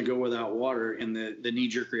is going to go without water, and the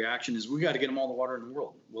knee-jerk reaction is, we got to get them all the water in the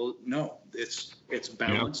world. Well, no, it's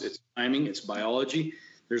balance, it's timing, it's biology.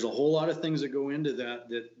 There's a whole lot of things that go into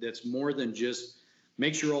that's more than just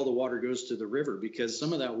make sure all the water goes to the river, because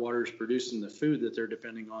some of that water is producing the food that they're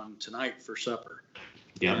depending on tonight for supper.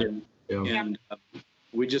 Yeah. And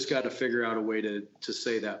we just got to figure out a way to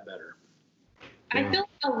say that better. I feel like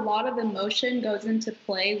a lot of emotion goes into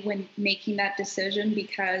play when making that decision,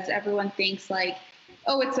 because everyone thinks like,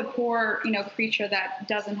 oh, it's a poor, creature that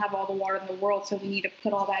doesn't have all the water in the world, so we need to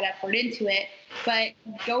put all that effort into it. But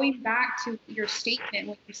going back to your statement,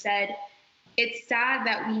 when you said, it's sad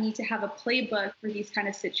that we need to have a playbook for these kind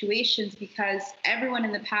of situations, because everyone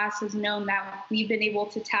in the past has known that we've been able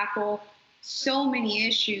to tackle so many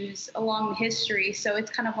issues along history. So it's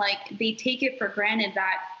kind of like they take it for granted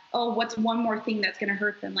that, oh, what's one more thing that's going to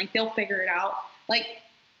hurt them? Like, they'll figure it out. Like,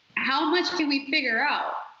 how much can we figure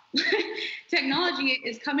out? Technology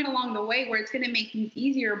is coming along the way where it's going to make things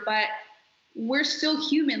easier, but we're still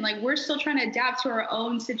human. Like, we're still trying to adapt to our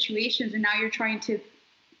own situations. And now you're trying to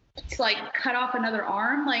like cut off another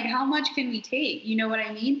arm. Like, how much can we take? You know what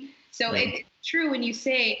I mean? So it's true when you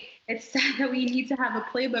say it's sad that we need to have a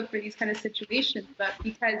playbook for these kind of situations, but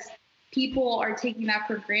because people are taking that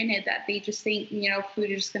for granted, that they just think,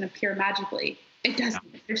 food is just going to appear magically. It doesn't.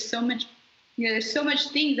 There's so much, there's so much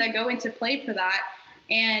things that go into play for that.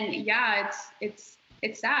 And yeah, it's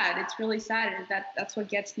sad. It's really sad. And that's what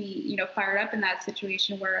gets me, fired up in that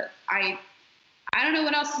situation where I don't know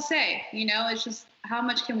what else to say. It's just, how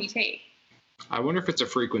much can we take? I wonder if it's a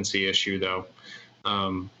frequency issue, though,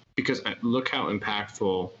 because look how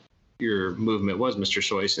impactful your movement was, Mr.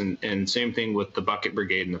 Soyce, and same thing with the Bucket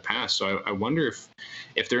Brigade in the past. So I wonder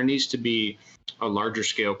if there needs to be a larger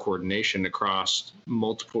scale coordination across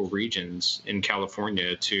multiple regions in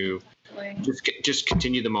California to just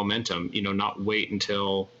continue the momentum, not wait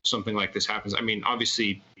until something like this happens. I mean,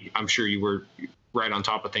 obviously, I'm sure you were right on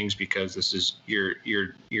top of things because this is your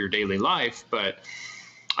daily life, but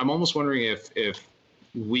I'm almost wondering if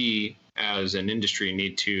we as an industry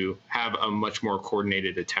need to have a much more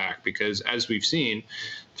coordinated attack, because as we've seen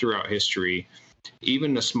throughout history,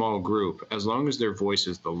 even a small group, as long as their voice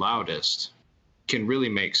is the loudest, can really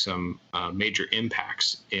make some major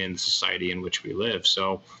impacts in the society in which we live.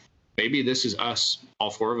 So maybe this is us,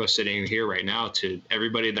 all four of us sitting here right now, to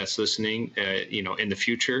everybody that's listening, in the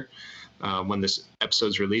future, when this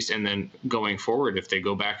episode's released, and then going forward, if they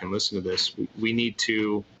go back and listen to this, we need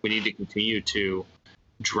to continue to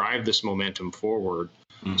drive this momentum forward,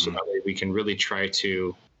 so that way we can really try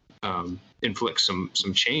to inflict some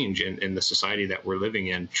change in the society that we're living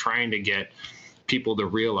in, trying to get people to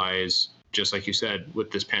realize, just like you said,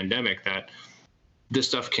 with this pandemic, that this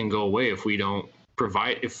stuff can go away if we don't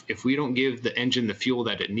provide, if we don't give the engine the fuel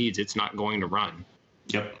that it needs, it's not going to run.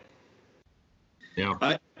 Yep.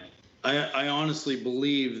 Yeah. I honestly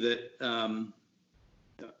believe that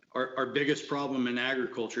our biggest problem in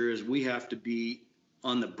agriculture is we have to be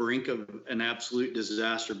on the brink of an absolute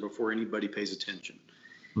disaster before anybody pays attention.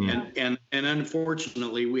 And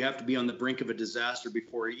unfortunately, we have to be on the brink of a disaster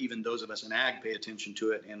before even those of us in ag pay attention to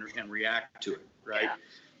it and react to it, right?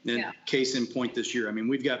 And case in point this year, I mean,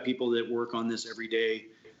 we've got people that work on this every day.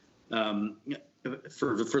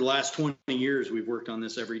 For the last 20 years, we've worked on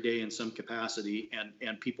this every day in some capacity,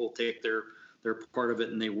 and people take their part of it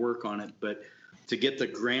and they work on it. But to get the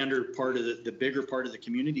grander part of the bigger part of the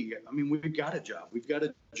community, I mean, we've got a job. We've got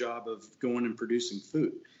a job of going and producing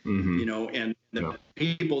food, and the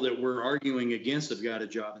people that we're arguing against have got a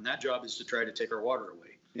job, and that job is to try to take our water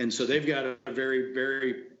away. And so they've got a very,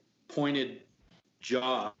 very pointed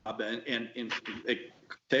job, and they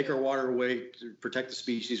take our water away to protect the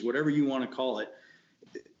species, whatever you want to call it.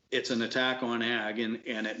 It's an attack on ag, and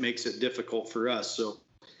it makes it difficult for us. So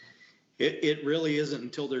it really isn't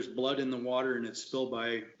until there's blood in the water and it's spilled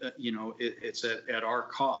by, it's at our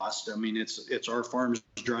cost. I mean, it's our farms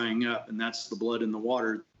drying up, and that's the blood in the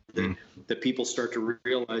water that people start to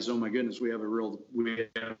realize, oh my goodness, we have a real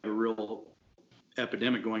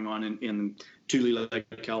epidemic going on in Tule Lake,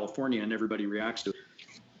 California, and everybody reacts to it.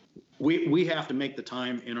 We have to make the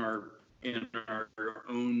time in our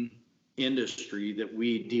own industry that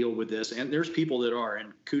we deal with this, and there's people that are,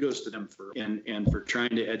 and kudos to them for trying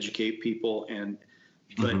to educate people,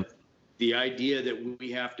 but the idea that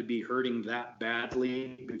we have to be hurting that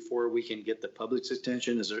badly before we can get the public's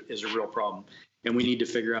attention is a real problem, and we need to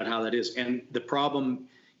figure out how that is. And the problem,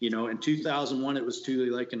 in 2001 it was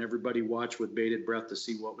Tule Lake, and everybody watched with bated breath to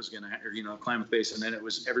see what was going to happen, Klamath Basin, and it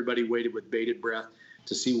was everybody waited with bated breath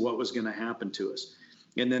to see what was going to happen to us.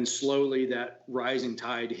 And then slowly that rising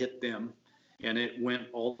tide hit them, and it went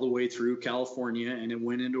all the way through California, and it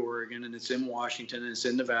went into Oregon, and it's in Washington, and it's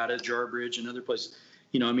in Nevada, Jarbidge, and other places.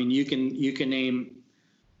 I mean, you can name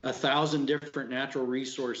 1,000 different natural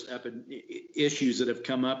resource issues that have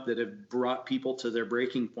come up that have brought people to their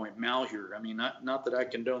breaking point. Malheur. I mean, not that I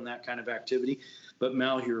condone that kind of activity, but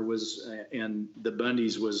Malheur was, and the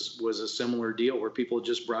Bundys was a similar deal where people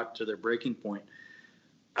just brought to their breaking point.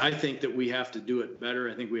 I think that we have to do it better.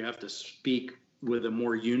 I think we have to speak with a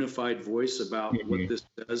more unified voice about what this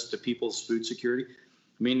does to people's food security.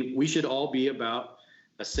 I mean, we should all be about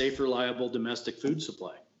a safe, reliable domestic food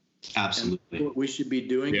supply. Absolutely. And that's what we should be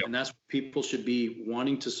doing, Yep. and that's what people should be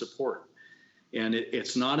wanting to support. And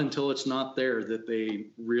it's not until it's not there that they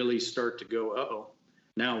really start to go, uh-oh,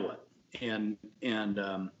 now what? And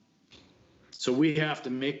so we have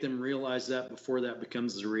to make them realize that before that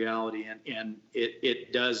becomes the reality. And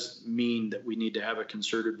it does mean that we need to have a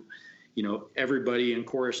concerted, everybody in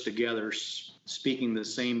chorus together speaking the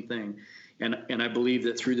same thing. And I believe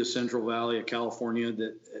that through the Central Valley of California,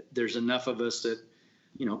 that there's enough of us that,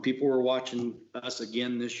 people were watching us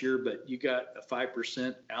again this year, but you got a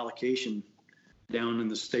 5% allocation down in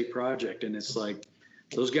the state project. And it's like,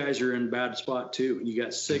 those guys are in a bad spot too. And you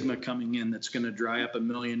got Sigma coming in that's going to dry up 1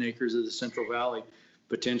 million acres of the Central Valley,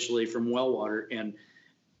 potentially from well water. And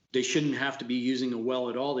they shouldn't have to be using a well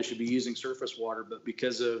at all. They should be using surface water. But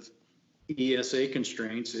because of ESA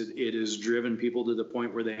constraints, it has driven people to the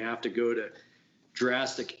point where they have to go to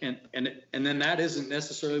drastic. And then that isn't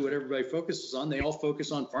necessarily what everybody focuses on. They all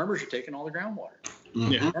focus on farmers are taking all the groundwater.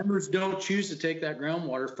 Yeah. Farmers don't choose to take that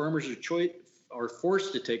groundwater. Farmers are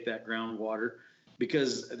forced to take that groundwater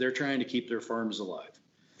because they're trying to keep their farms alive.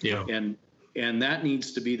 Yeah. And that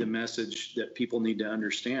needs to be the message that people need to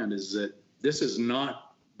understand, is that this is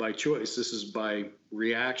not by choice. This is by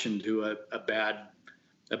reaction to a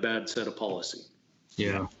bad set of policy.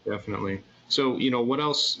 Yeah, definitely. So, what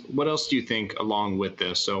else do you think along with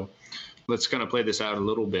this? So let's kind of play this out a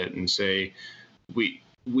little bit and say we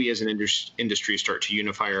as an industry start to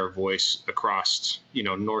unify our voice across,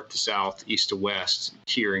 north to south, east to west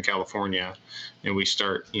here in California. And we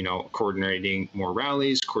start, coordinating more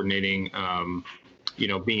rallies, coordinating,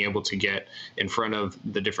 being able to get in front of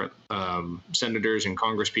the different senators and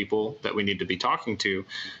Congress people that we need to be talking to.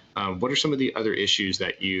 What are some of the other issues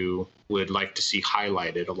that you would like to see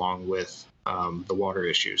highlighted along with the water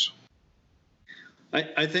issues?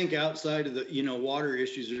 I think outside of the, water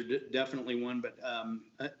issues are definitely one, but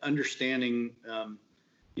understanding,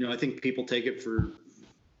 I think people take it for,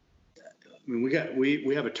 we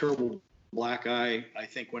have a terrible black eye, I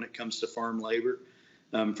think, when it comes to farm labor,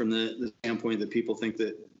 from the standpoint that people think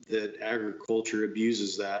that agriculture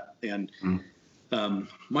abuses that. And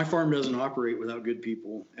my farm doesn't operate without good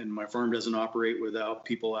people, and my farm doesn't operate without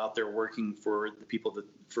people out there working for the people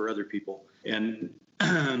for other people. And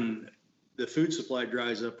the food supply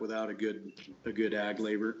dries up without a good ag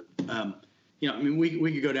labor.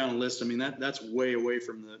 We could go down a list. That's way away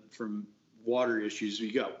from water issues.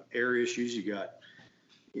 You got air issues. You got,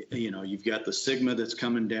 you've got the Sigma that's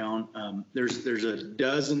coming down. There's a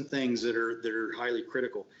dozen things that are highly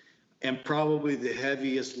critical, and probably the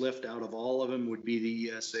heaviest lift out of all of them would be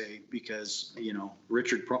the ESA, because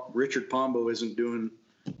Richard Pombo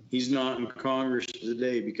he's not in Congress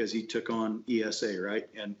today because he took on ESA, right?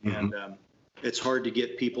 And it's hard to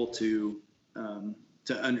get people to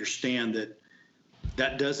understand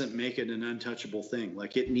that doesn't make it an untouchable thing.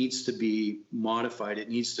 Like, it needs to be modified. It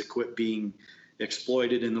needs to quit being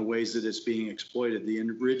exploited in the ways that it's being exploited. The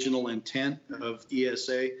original intent of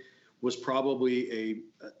ESA was probably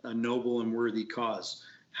a noble and worthy cause.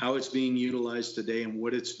 How it's being utilized today and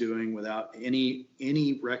what it's doing without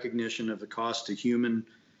any recognition of the cost to human,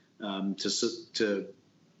 to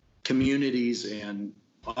communities and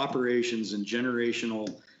operations and generational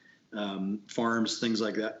farms, things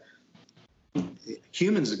like that.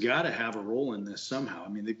 Humans have got to have a role in this somehow.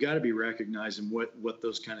 They've got to be recognized in what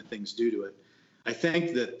those kind of things do to it. I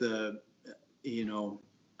think that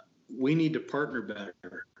we need to partner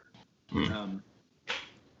better.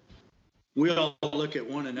 We all look at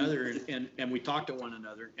one another and we talk to one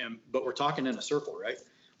another, but we're talking in a circle, right?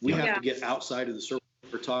 We have to get outside of the circle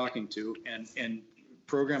we're talking to, and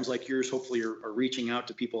programs like yours hopefully are reaching out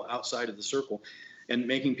to people outside of the circle and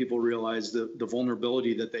making people realize the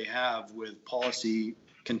vulnerability that they have with policy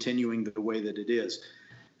continuing the way that it is.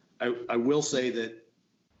 I will say that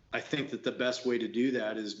I think that the best way to do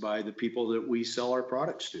that is by the people that we sell our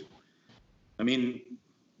products to.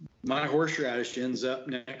 My horseradish ends up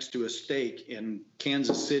next to a steak in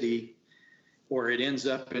Kansas City, or it ends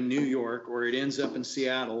up in New York, or it ends up in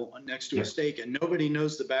Seattle next to a steak, and nobody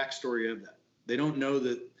knows the backstory of that. They don't know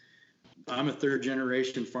that I'm a third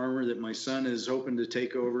generation farmer, that my son is hoping to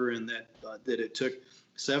take over, and that it took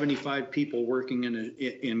 75 people working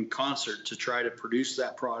in concert to try to produce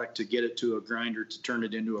that product, to get it to a grinder, to turn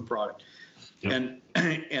it into a product. Yep.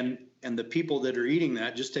 And the people that are eating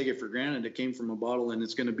that just take it for granted. It came from a bottle and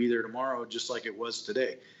it's going to be there tomorrow, just like it was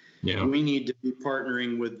today. Yeah. We need to be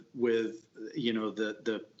partnering with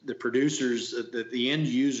the producers, the end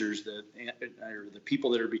users, or the people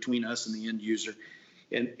that are between us and the end user,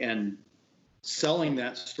 and selling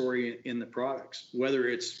that story in the products, whether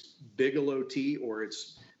it's Bigelow tea or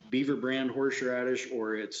it's Beaver brand horseradish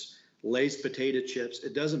or it's Lay's potato chips.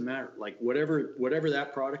 It doesn't matter. Like whatever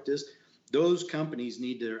that product is, those companies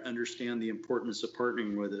need to understand the importance of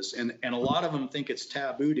partnering with us. And a lot of them think it's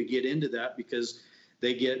taboo to get into that because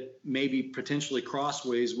they get maybe potentially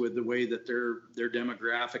crossways with the way that their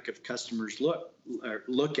demographic of customers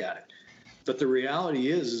look at it. But the reality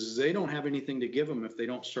is they don't have anything to give them if they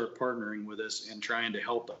don't start partnering with us and trying to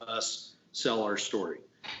help us sell our story.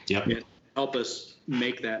 Yep. And help us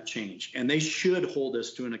make that change. And they should hold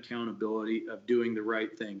us to an accountability of doing the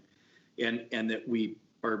right thing, and that we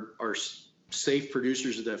are safe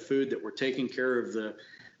producers of that food, that we're taking care of the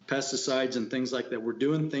pesticides and things like that. We're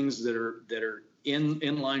doing things that are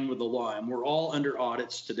in line with the law, and we're all under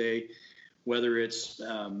audits today, whether it's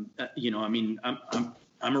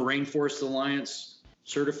I'm a Rainforest Alliance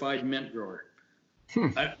certified mint grower.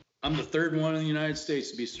 I'm the third one in the United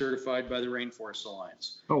States to be certified by the Rainforest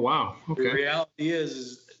Alliance. Oh, wow. Okay. The reality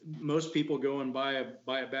is most people go and buy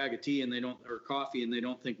a bag of tea or coffee and they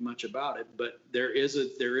don't think much about it. But there is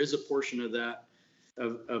a portion of that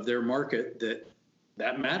of their market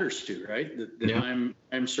that matters to, right? That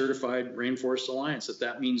I'm certified Rainforest Alliance,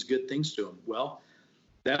 that means good things to them. Well,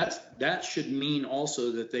 that should mean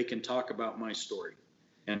also that they can talk about my story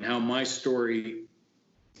and how my story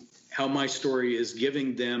is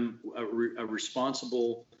giving them a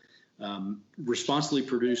responsibly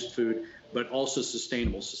produced food, but also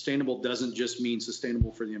sustainable. Sustainable doesn't just mean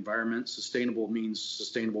sustainable for the environment. Sustainable means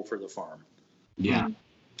sustainable for the farm. Yeah.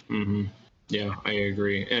 Mm-hmm. Yeah, I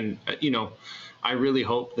agree. And, I really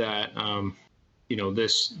hope that,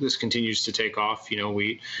 this continues to take off.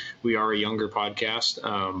 We are a younger podcast,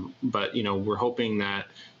 but, we're hoping that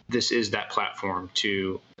this is that platform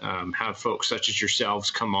to have folks such as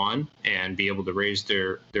yourselves come on and be able to raise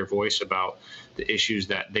their voice about the issues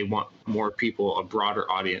that they want more people, a broader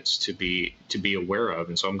audience, to be aware of.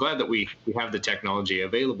 And so I'm glad that we have the technology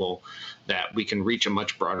available that we can reach a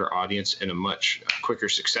much broader audience in a much quicker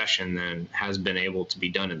succession than has been able to be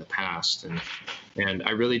done in the past. And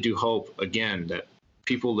I really do hope, again, that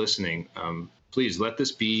people listening, please let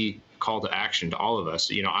this be call to action to all of us.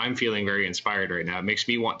 I'm feeling very inspired right now. It makes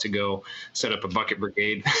me want to go set up a bucket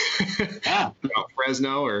brigade out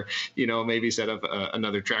Fresno, or maybe set up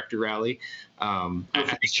another tractor rally.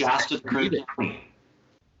 Shasta County.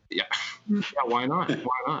 Yeah, why not?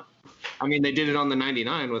 I mean, they did it on the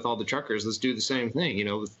 99 with all the truckers. Let's do the same thing.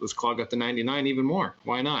 Let's clog up the 99 even more.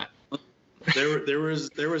 Why not? There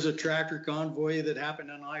was a tractor convoy that happened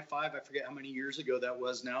on I-5. I forget how many years ago that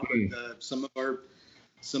was now, but some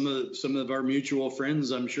of our mutual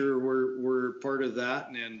friends, I'm sure, were part of that.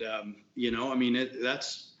 And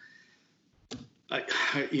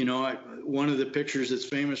one of the pictures that's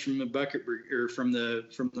famous from the bucket or from the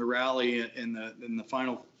rally in the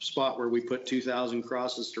final spot where we put 2,000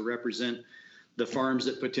 crosses to represent the farms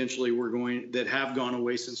that potentially that have gone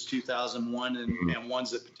away since 2001 and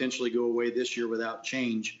ones that potentially go away this year without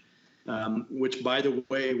change. Which, by the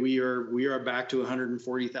way, we are back to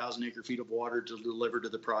 140,000 acre feet of water to deliver to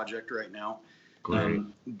the project right now,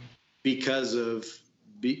 because of,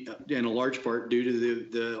 in a large part, due to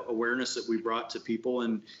the awareness that we brought to people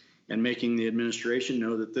and making the administration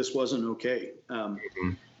know that this wasn't okay.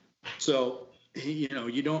 So,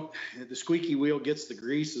 the squeaky wheel gets the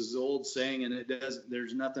grease is the old saying, and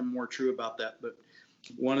there's nothing more true about that. But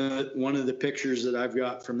one of the pictures that I've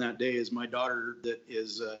got from that day is my daughter that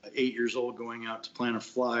is 8 years old going out to plant a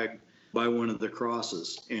flag by one of the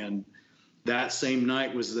crosses. And that same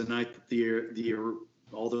night was the night that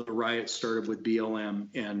all the riots started with BLM.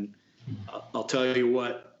 And I'll tell you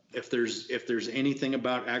what, if there's anything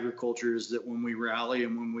about agriculture, is that when we rally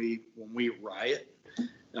and when we riot,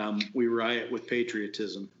 we riot with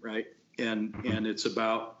patriotism, right? And it's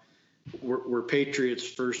about, we're patriots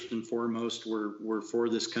first and foremost. We're for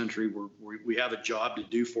this country. We have a job to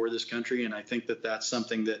do for this country, and I think that that's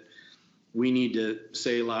something that we need to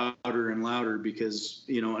say louder and louder, because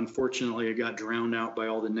unfortunately it got drowned out by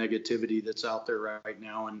all the negativity that's out there right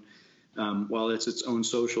now. And while it's its own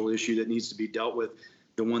social issue that needs to be dealt with,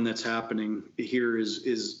 the one that's happening here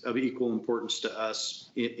is of equal importance to us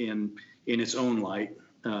in its own light.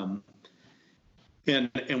 And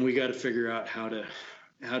we got to figure out how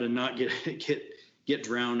to not get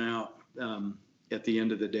drowned out at the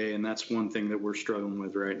end of the day. And that's one thing that we're struggling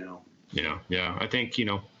with right now. Yeah. I think,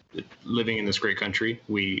 living in this great country,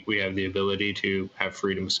 we have the ability to have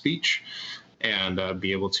freedom of speech. and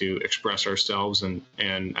be able to express ourselves. And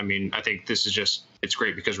I mean, I think this is just, it's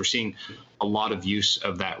great because we're seeing a lot of use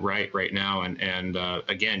of that right now. And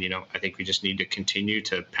again, I think we just need to continue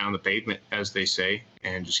to pound the pavement, as they say,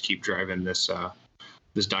 and just keep driving this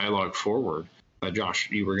dialogue forward. Josh,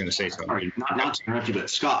 you were going to say something. Sorry, not to interrupt you, but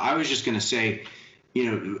Scott, I was just going to say,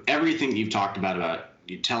 everything you've talked about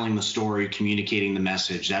you telling the story, communicating the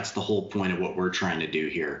message, that's the whole point of what we're trying to do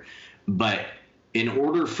here. But in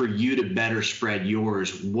order for you to better spread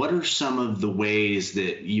yours, what are some of the ways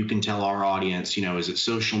that you can tell our audience, is it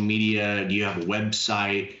social media? Do you have a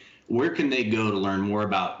website? Where can they go to learn more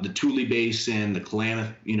about the Tule Basin, the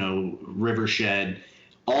Klamath, Rivershed,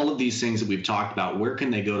 all of these things that we've talked about? Where can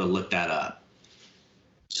they go to look that up?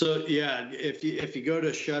 So yeah, if you go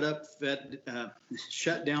to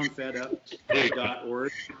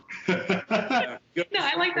shutdownfedup.org. No,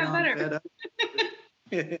 I like that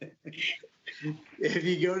better. If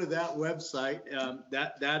you go to that website,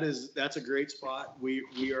 that's a great spot.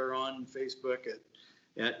 We are on Facebook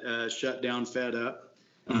at Shutdown Fed Up.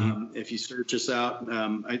 If you search us out,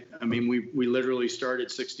 I mean we literally started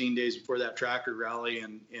 16 days before that tractor rally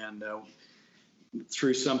and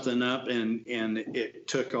threw something up and it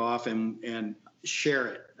took off, and share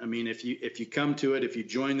it. I mean, if you come to it, if you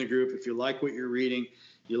join the group, if you like what you're reading,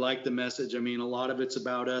 you like the message. I mean, a lot of it's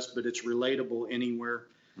about us, but it's relatable anywhere.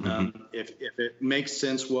 If it makes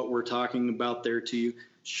sense what we're talking about there to you,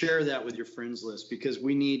 share that with your friends list, because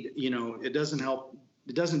we need, it doesn't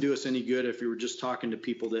do us any good if you were just talking to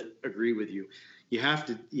people that agree with you. You have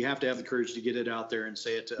to have the courage to get it out there and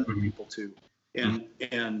say it to other people too.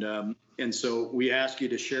 And so we ask you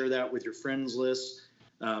to share that with your friends list.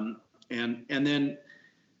 And then,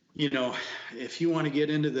 if you want to get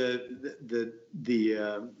into the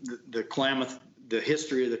Klamath, the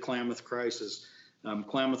history of the Klamath crisis,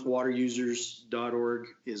 KlamathWaterUsers.org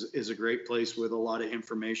is a great place with a lot of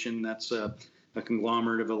information. That's a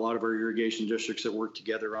conglomerate of a lot of our irrigation districts that work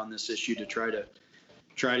together on this issue to try to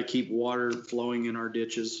keep water flowing in our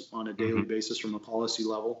ditches on a daily basis from a policy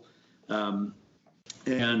level. Those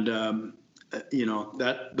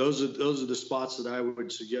are the spots that I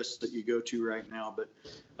would suggest that you go to right now. But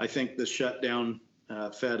I think the Shutdown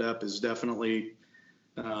Fed Up is definitely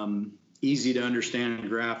easy to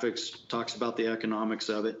understand graphics, talks about the economics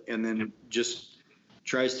of it, and then just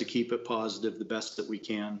tries to keep it positive the best that we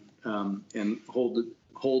can, and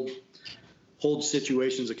hold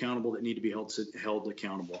situations accountable that need to be held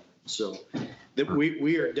accountable. So that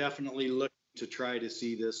we are definitely looking to try to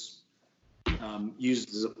see this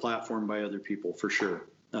used as a platform by other people, for sure,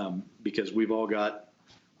 because we're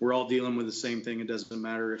all dealing with the same thing. It doesn't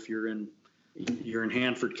matter if you're in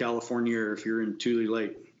Hanford, California, or if you're in Tule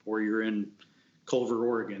Lake, or you're in Culver,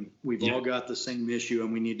 Oregon. We've all got the same issue,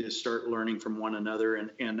 and we need to start learning from one another.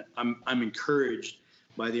 And I'm encouraged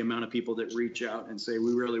by the amount of people that reach out and say,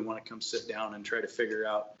 we really want to come sit down and try to figure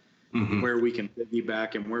out where we can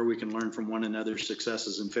piggyback and where we can learn from one another's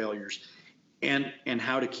successes and failures, and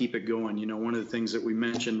how to keep it going. One of the things that we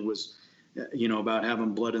mentioned was, about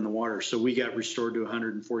having blood in the water. So we got restored to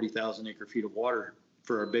 140,000 acre feet of water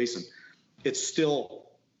for our basin. It's still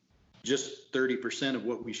just 30% of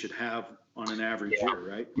what we should have on an average year,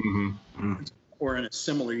 right? Or in a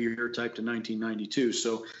similar year type to 1992.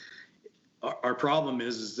 So our problem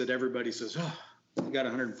is that everybody says, oh, we got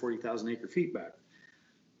 140,000 acre feet back.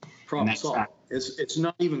 Problem solved. It's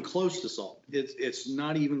not even close to solved. It's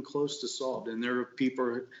not even close to solved. And there are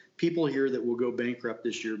people here that will go bankrupt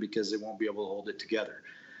this year because they won't be able to hold it together.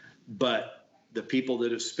 But the people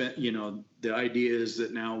that have spent, the idea is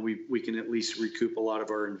that now we can at least recoup a lot of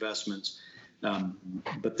our investments.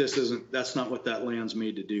 But that's not what that land's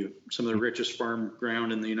made to do. Some of the richest farm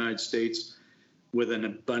ground in the United States with an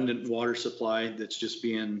abundant water supply that's just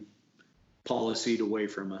being policied away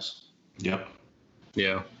from us. Yep.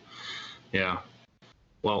 Yeah.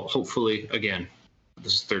 Well, hopefully, again,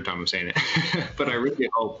 this is the third time I'm saying it, but I really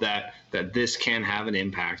hope that this can have an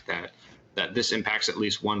impact, that this impacts at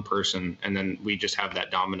least one person, and then we just have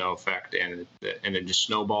that domino effect, and it just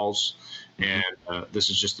snowballs, and this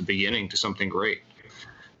is just the beginning to something great.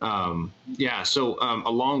 So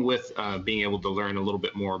along with being able to learn a little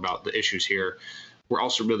bit more about the issues here, we're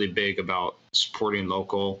also really big about supporting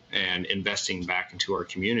local and investing back into our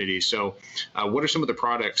community. So what are some of the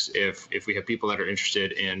products, if we have people that are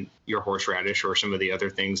interested in your horseradish or some of the other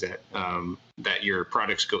things that your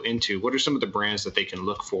products go into, what are some of the brands that they can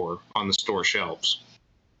look for on the store shelves?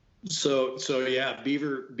 So yeah,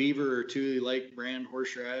 Beaver or Tule Lake brand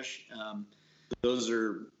horseradish. Those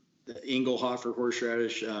are the Engelhofer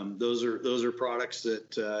horseradish. Those are products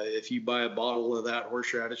that if you buy a bottle of that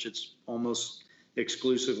horseradish, it's almost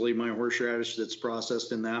exclusively my horseradish that's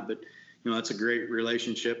processed in that, but that's a great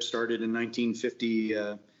relationship. Started in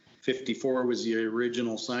 1950. 54 was the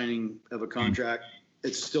original signing of a contract.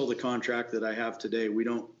 It's still the contract that I have today. We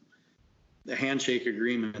don't, the handshake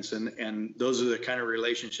agreements, and those are the kind of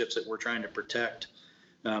relationships that we're trying to protect,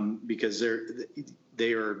 because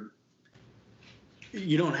they are,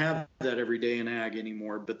 you don't have that every day in ag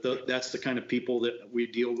anymore, but that's the kind of people that we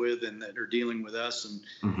deal with and that are dealing with us.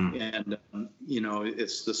 And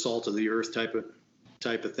it's the salt of the earth type of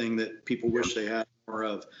thing that people wish they had more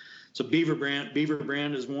of. So Beaver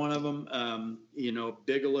brand is one of them.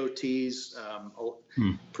 Bigelow teas,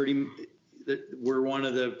 we're one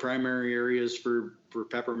of the primary areas for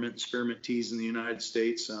peppermint and spearmint teas in the United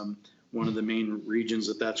States. One of the main regions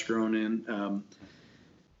that's grown in.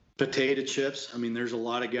 Potato chips. I mean, there's a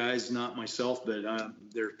lot of guys, not myself, but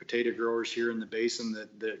there's potato growers here in the basin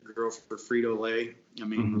that grow for Frito-Lay. I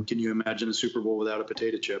mean, can you imagine a Super Bowl without a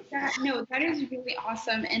potato chip? No, that is really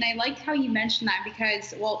awesome. And I liked how you mentioned that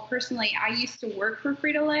because, well, personally, I used to work for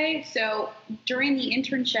Frito-Lay. So during the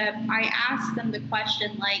internship, I asked them the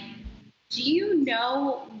question, like, do you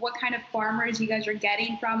know what kind of farmers you guys are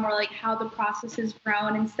getting from, or like how the process is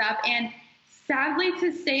grown and stuff? And sadly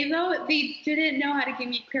to say, though, they didn't know how to give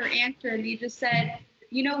me a clear answer. They just said,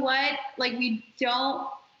 you know what, like, we don't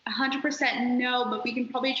 100% know, but we can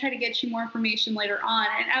probably try to get you more information later on.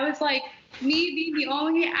 And I was like, me being the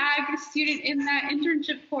only ag student in that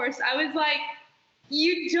internship course, I was like,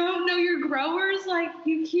 you don't know your growers? Like,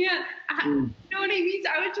 you can't, you know what I mean? So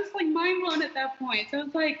I was just like mind blown at that point. So I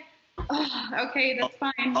was like, oh, okay, that's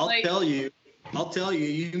fine. I'll tell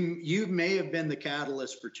you, you may have been the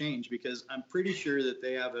catalyst for change, because I'm pretty sure that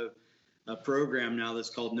they have a program now that's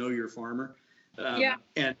called Know Your Farmer. And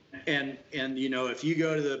if you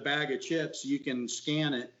go to the bag of chips, you can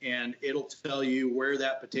scan it and it'll tell you where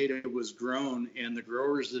that potato was grown. And the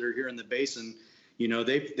growers that are here in the basin,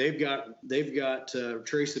 they've got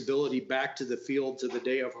traceability back to the field, to the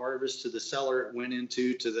day of harvest, to the cellar it went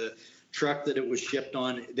into, to the truck that it was shipped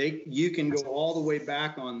on. You can go all the way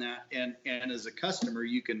back on that, and as a customer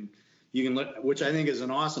you can look, which I think is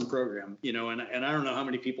an awesome program, and I don't know how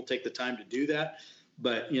many people take the time to do that,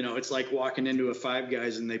 but it's like walking into a Five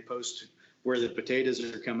Guys and they post where the potatoes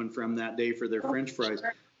are coming from that day for their French fries.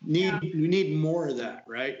 We need more of that,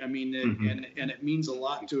 right? I mean, and it means a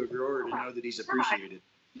lot to a grower to know that he's appreciated.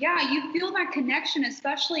 Yeah, you feel that connection,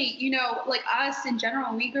 especially, like us in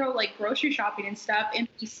general, we go like grocery shopping and stuff, and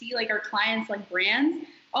we see like our clients like brands.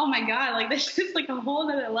 Oh my God, like that's just like a whole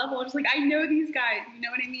other level. Just like, I know these guys, you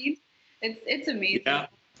know what I mean? It's amazing. Yeah.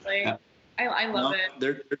 Like, I love it.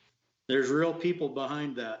 There's real people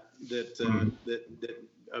behind that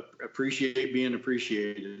appreciate being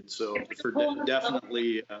appreciated. So for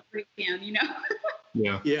definitely,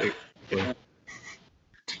 Yeah.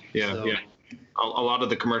 A lot of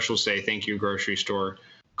the commercials say thank you, grocery store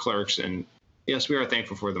clerks, and yes, we are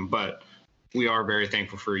thankful for them, but we are very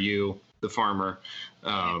thankful for you, the farmer,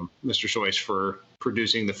 Mr. Soyce, for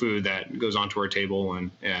producing the food that goes onto our table,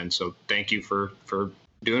 and so thank you for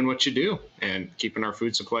doing what you do and keeping our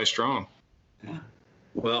food supply strong. Yeah.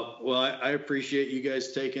 Well, I appreciate you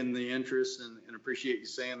guys taking the interest and appreciate you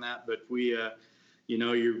saying that, but we,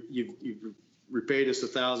 you've repaid us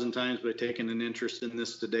 1,000 times by taking an interest in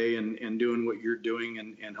this today and doing what you're doing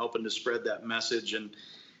and helping to spread that message. And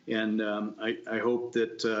I hope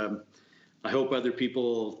that I hope other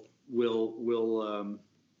people will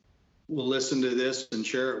listen to this and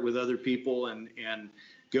share it with other people and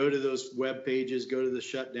go to those web pages, go to the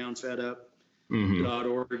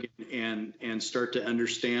shutdownfedup.org and start to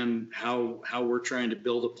understand how we're trying to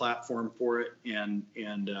build a platform for it. And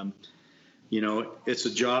it's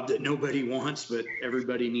a job that nobody wants, but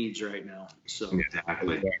everybody needs right now. So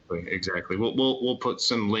exactly. We'll put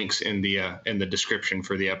some links in the description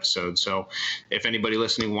for the episode. So if anybody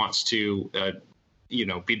listening wants to,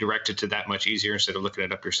 be directed to that much easier instead of looking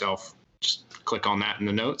it up yourself, just click on that in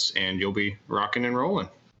the notes and you'll be rocking and rolling.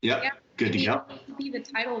 Yep. Yeah. Good to go. Be the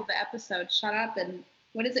title of the episode. Shut up and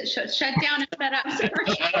what is it? Shut down and fed up.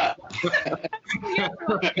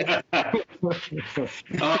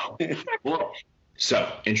 Oh, well,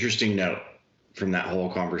 so interesting note from that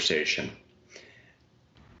whole conversation.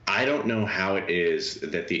 I don't know how it is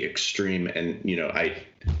that the extreme, and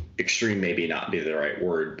extreme maybe not be the right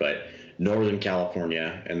word, but Northern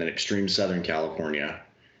California and then extreme Southern California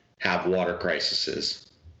have water crises.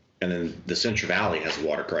 And then the Central Valley has a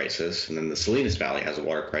water crisis, and then the Salinas Valley has a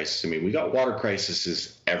water crisis. I mean, we got water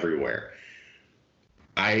crises everywhere.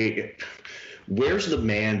 Where's the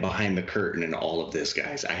man behind the curtain in all of this,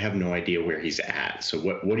 guys? I have no idea where he's at. So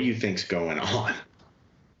what do you think's going on?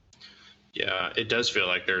 Yeah, it does feel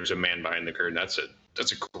like there's a man behind the curtain. That's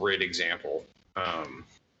a great example.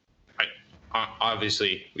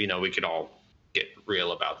 Obviously, we could all get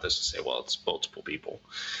real about this and say, well, it's multiple people.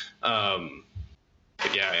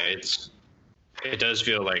 But yeah, it does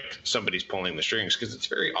feel like somebody's pulling the strings, because it's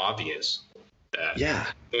very obvious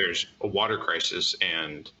that there's a water crisis.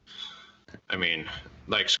 And I mean,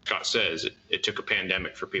 like Scott says, it took a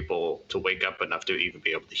pandemic for people to wake up enough to even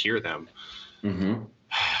be able to hear them. Mm-hmm.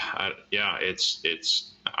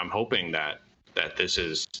 I'm hoping that this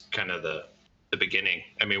is kind of the beginning.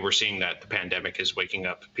 I mean, we're seeing that the pandemic is waking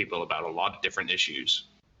up people about a lot of different issues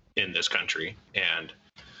in this country. And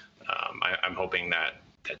I'm hoping that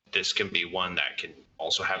this can be one that can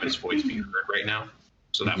also have its voice be heard right now.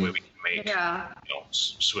 So that way we can make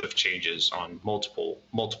swift changes on multiple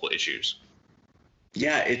issues.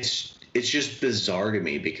 Yeah, it's just bizarre to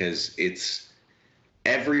me, because it's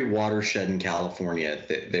every watershed in California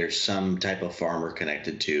that there's some type of farmer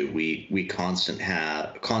connected to. We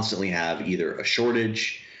constantly have either a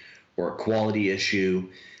shortage or a quality issue,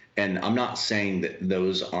 and I'm not saying that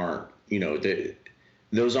those aren't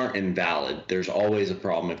those aren't invalid. There's always a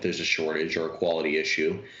problem if there's a shortage or a quality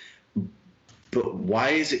issue. But why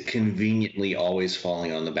is it conveniently always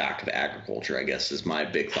falling on the back of agriculture, I guess, is my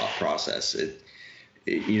big thought process.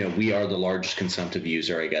 We are the largest consumptive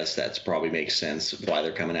user. I guess that's probably makes sense of why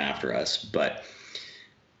they're coming after us. But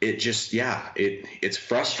it just, it's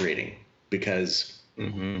frustrating, because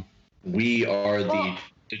we are the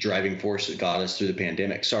driving force that got us through the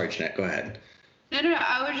pandemic. Sorry, Jeanette, go ahead. No,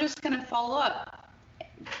 I was just going to follow up.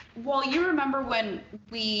 Well, you remember when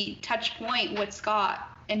we touched point with Scott,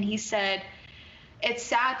 and he said, it's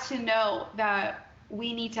sad to know that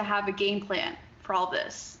we need to have a game plan for all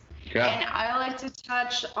this. Yeah. And I like to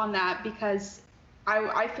touch on that, because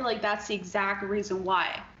I feel like that's the exact reason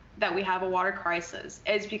why that we have a water crisis,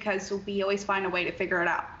 is because we always find a way to figure it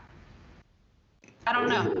out. I don't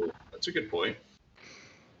know. That's a good point.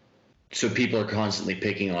 So people are constantly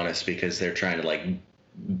picking on us because they're trying to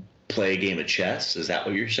play a game of chess? Is that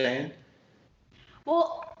what you're saying?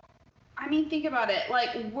 Well, I mean, think about it.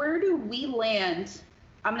 Where do we land?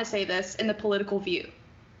 I'm going to say this in the political view.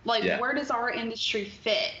 Where does our industry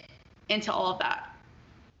fit into all of that?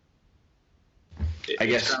 I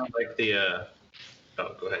guess kind of like the.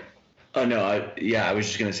 Oh, go ahead. Oh no, I was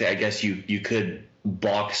just going to say, I guess you could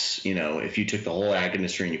box. If you took the whole ag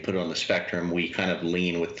industry and you put it on the spectrum, we kind of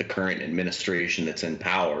lean with the current administration that's in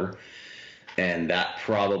power. And that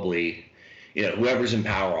probably, whoever's in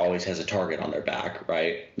power always has a target on their back,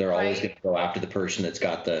 right? They're always going to go after the person that's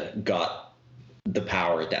got the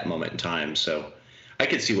power at that moment in time. So I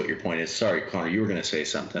could see what your point is. Sorry, Connor, you were going to say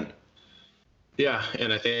something. Yeah,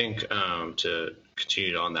 and I think to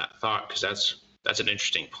continue on that thought, because that's an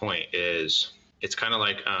interesting point, is it's kind of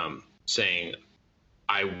like saying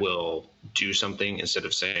I will do something instead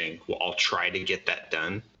of saying, well, I'll try to get that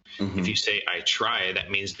done. Mm-hmm. If you say I try,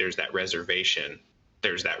 that means there's that reservation.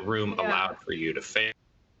 There's that room allowed for you to fail.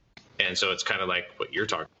 And so it's kind of like what you're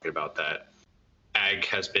talking about, that ag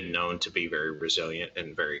has been known to be very resilient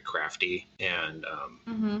and very crafty, and,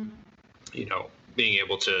 being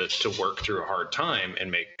able to work through a hard time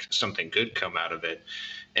and make something good come out of it.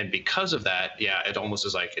 And because of that, it almost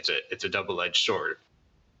is like it's a double-edged sword.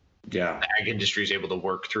 Yeah. The ag industry is able to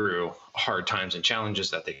work through hard times and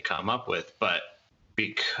challenges that they come up with, but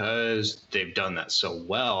because they've done that so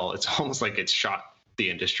well, it's almost like it's shot the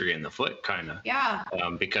industry in the foot, kind of. Yeah.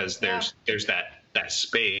 Because there's that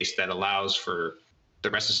space that allows for the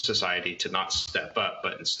rest of society to not step up,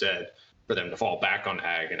 but instead for them to fall back on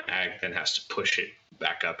ag, and ag then has to push it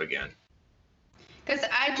back up again. Because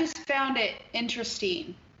I just found it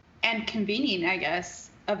interesting and convenient, I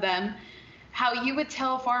guess, of them, how you would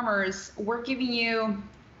tell farmers, we're giving you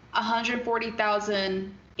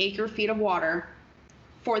 140,000 acre feet of water,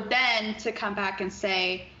 for then to come back and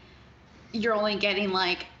say you're only getting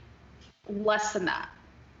less than that.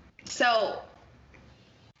 So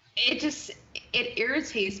it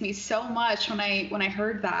irritates me so much when I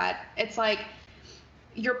heard that. It's like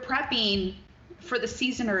you're prepping for the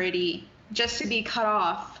season already just to be cut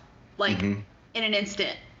off in an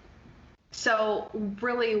instant. So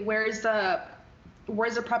really, where's the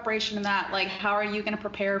preparation in that? How are you going to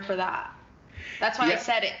prepare for that? That's why I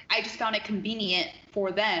said it. I just found it convenient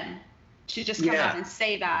for them to just come out and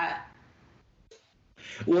say that.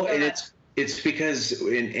 Well, and it's because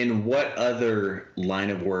in what other line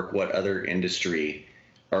of work, what other industry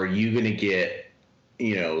are you going to get,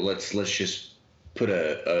 let's just put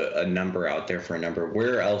a number out there for a number.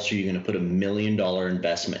 Where else are you going to put $1 million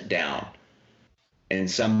investment down? And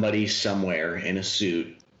somebody somewhere in a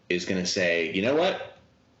suit is going to say, you know what?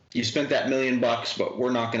 you spent that $1 million, but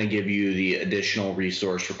we're not going to give you the additional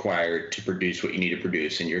resource required to produce what you need to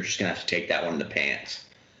produce, and you're just going to have to take that one in the pants.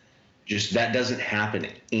 Just that doesn't happen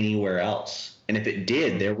anywhere else. And if it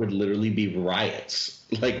did, there would literally be riots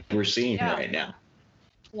like we're seeing right now.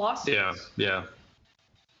 Lawsuits.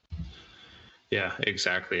 Yeah,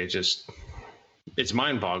 exactly. It's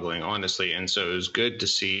mind-boggling, honestly. And so it was good to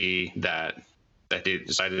see that they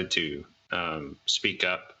decided to speak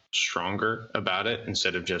up stronger about it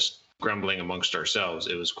instead of just grumbling amongst ourselves.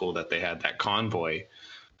 It was cool that they had that convoy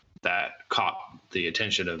that caught the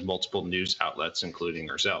attention of multiple news outlets, including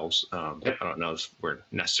ourselves. I don't know if we're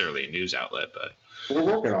necessarily a news outlet, but we're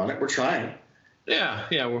working on it. We're trying. Yeah,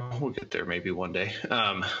 we'll get there maybe one day.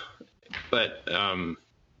 But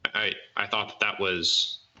I thought that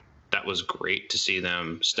was great to see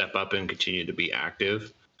them step up and continue to be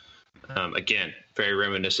active. Again, very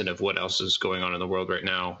reminiscent of what else is going on in the world right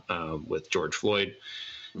now with George Floyd.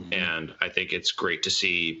 Mm-hmm. And I think it's great to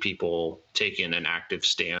see people taking an active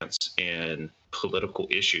stance in political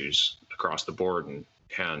issues across the board.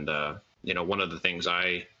 And one of the things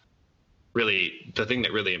the thing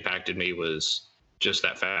that really impacted me was just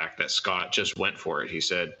that fact that Scott just went for it. He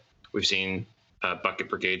said, we've seen bucket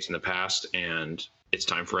brigades in the past, and it's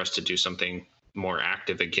time for us to do something more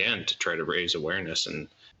active again to try to raise awareness. And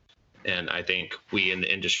I think we in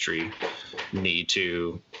the industry need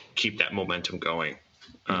to keep that momentum going.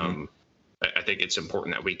 Mm-hmm. I think it's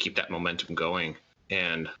important that we keep that momentum going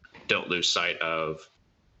and don't lose sight of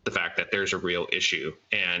the fact that there's a real issue.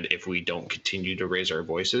 And if we don't continue to raise our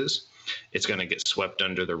voices, it's going to get swept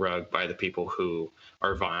under the rug by the people who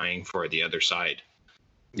are vying for the other side.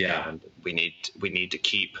 Yeah. And we need to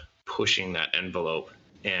keep pushing that envelope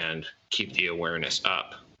and keep the awareness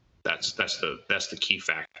up. That's the key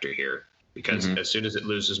factor here, because mm-hmm. as soon as it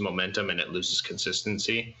loses momentum and it loses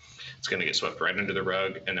consistency, it's going to get swept right under the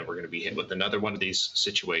rug, and then we're going to be hit with another one of these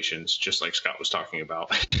situations, just like Scott was talking about.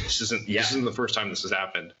 This isn't the first time this has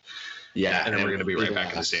happened. Yeah, and then we're going to be right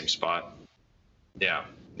back in the same spot. Yeah.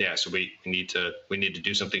 So we need to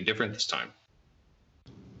do something different this time.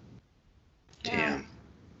 Damn.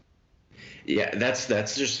 Yeah,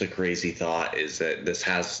 that's just the crazy thought, is that this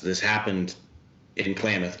happened in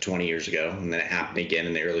Klamath 20 years ago, and then it happened again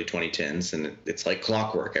in the early 2010s, and it's like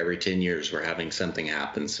clockwork. Every 10 years we're having something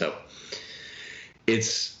happen. So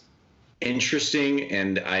it's interesting,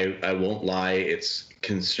 and I won't lie, it's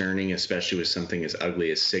concerning, especially with something as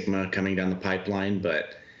ugly as Sigma coming down the pipeline.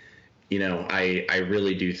 But I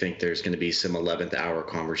really do think there's going to be some 11th hour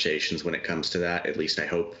conversations when it comes to that. At least I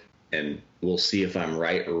hope, and we'll see if I'm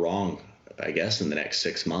right or wrong, I guess, in the next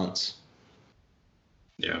 6 months.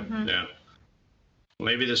 Yeah. Mm-hmm. Yeah.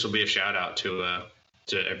 Maybe this will be a shout out to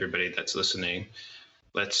everybody that's listening.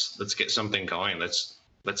 Let's get something going.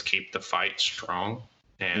 Let's keep the fight strong,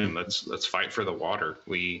 and let's fight for the water.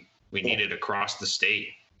 We need it across the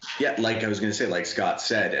state. Yeah, like I was going to say, like Scott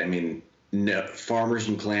said, I mean, no, farmers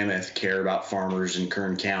in Klamath care about farmers in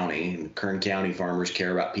Kern County, and Kern County farmers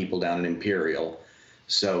care about people down in Imperial.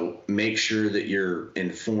 So make sure that you're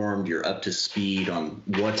informed, you're up to speed on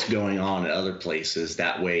what's going on in other places.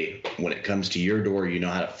 That way, when it comes to your door, you know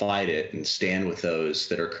how to fight it and stand with those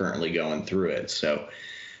that are currently going through it. So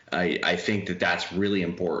I think that that's really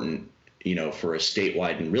important, for a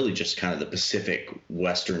statewide and really just kind of the Pacific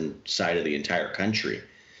Western side of the entire country.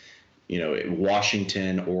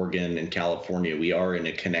 Washington, Oregon, and California, we are in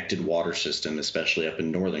a connected water system, especially up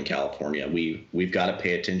in Northern California. We've got to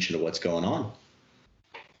pay attention to what's going on.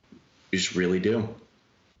 We just really do.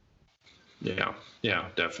 Yeah,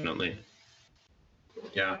 definitely.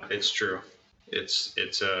 Yeah, it's true. It's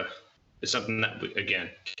something that we, again,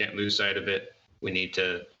 can't lose sight of it. We need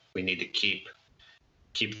to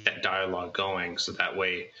keep that dialogue going, so that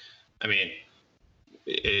way, I mean,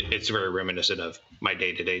 it's very reminiscent of my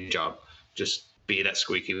day-to-day job. Just be that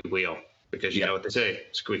squeaky wheel, because you know what they say,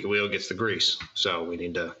 squeaky wheel gets the grease. So we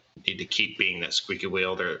need to keep being that squeaky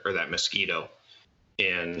wheel or that mosquito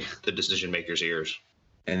in the decision makers' ears.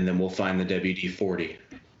 And then we'll find the WD-40.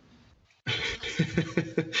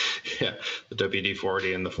 Yeah, the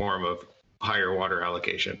WD-40 in the form of higher water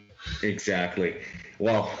allocation. Exactly.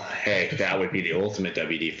 Well, hey, that would be the ultimate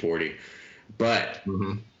WD-40. But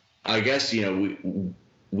I guess, we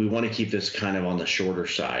want to keep this kind of on the shorter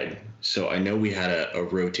side. So I know we had a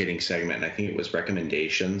rotating segment, and I think it was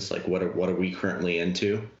recommendations. Like, what are we currently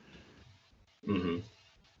into? Mm-hmm.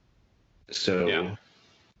 So yeah.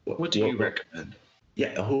 What do you recommend?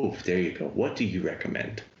 Yeah. Oh, there you go. What do you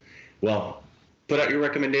recommend? Well, put out your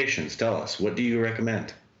recommendations. Tell us. What do you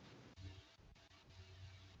recommend?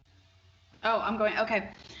 Oh, I'm going. Okay.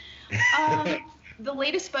 The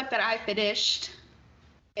latest book that I finished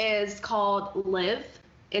is called Live.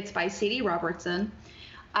 It's by Sadie Robertson.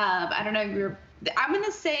 I don't know if I'm going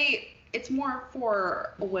to say it's more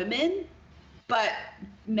for women, but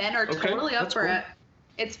men are totally up for it.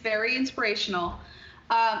 It's very inspirational.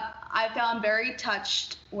 I found very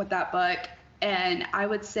touched with that book. And I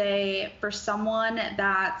would say for someone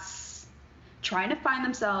that's trying to find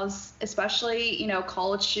themselves, especially,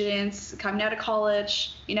 college students coming out of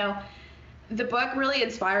college, the book really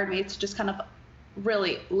inspired me to just kind of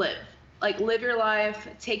really live your life,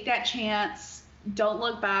 take that chance, don't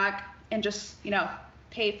look back, and just,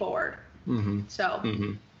 pay forward. Mm-hmm. So.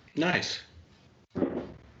 Mm-hmm. Nice.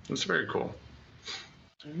 That's very cool.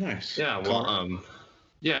 Nice. Yeah. Well,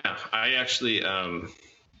 yeah, I actually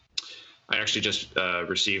just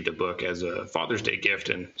received a book as a Father's Day gift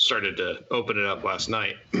and started to open it up last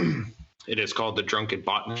night. It is called The Drunken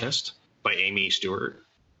Botanist by Amy Stewart.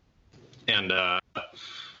 And,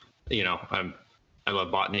 I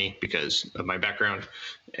love botany because of my background,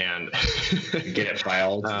 and get it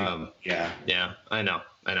biology. Yeah, I know.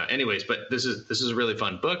 Anyways, but this is a really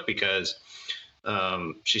fun book because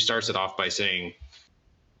she starts it off by saying,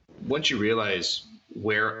 once you realize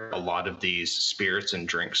where a lot of these spirits and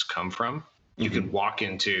drinks come from, you can walk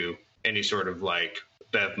into any sort of like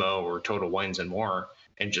Bevmo or Total Wines and More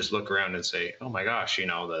and just look around and say, oh my gosh,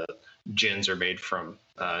 the gins are made from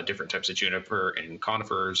different types of juniper and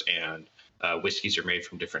conifers, and whiskeys are made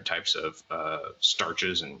from different types of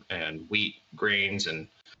starches and wheat grains, and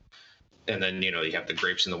then you have the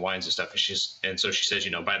grapes and the wines and stuff. And so she says,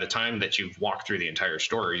 by the time that you've walked through the entire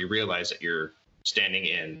store, you realize that you're standing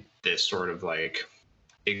in this sort of like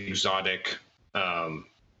exotic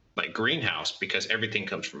like greenhouse, because everything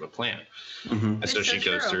comes from a plant. And so she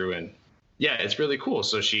goes through, and yeah, it's really cool.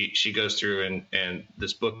 So she goes through, and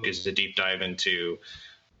this book is a deep dive into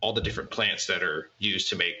all the different plants that are used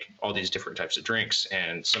to make all these different types of drinks,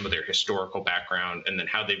 and some of their historical background, and then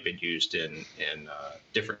how they've been used in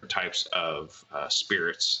different types of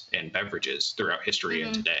spirits and beverages throughout history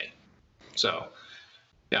and today. So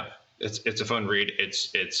yeah, it's a fun read.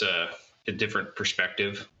 It's a different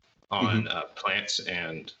perspective on plants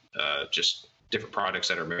and just different products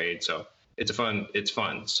that are made. So it's fun.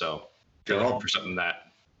 So if you're looking for something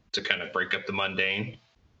to kind of break up the mundane,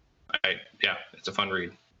 it's a fun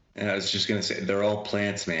read. And I was just going to say, they're all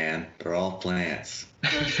plants, man. They're all plants.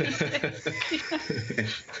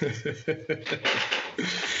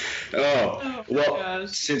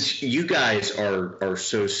 Since you guys are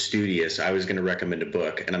so studious, I was going to recommend a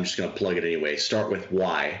book, and I'm just going to plug it anyway. Start with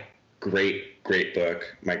Why. Great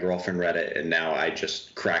book. My girlfriend read it, and now I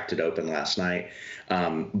just cracked it open last night.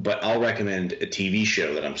 But I'll recommend a TV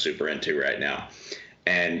show that I'm super into right now.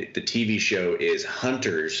 And the TV show is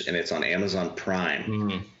Hunters, and it's on Amazon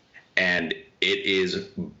Prime. And it is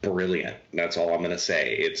brilliant. That's all I'm going to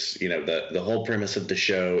say. It's, the whole premise of the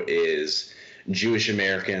show is Jewish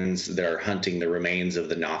Americans that are hunting the remains of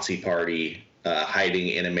the Nazi Party, hiding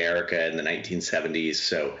in America in the 1970s.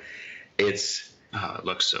 So it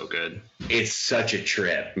looks so good. It's such a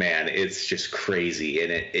trip, man. It's just crazy.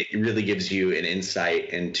 And it really gives you an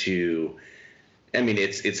insight into, I mean,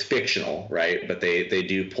 it's fictional, right? But they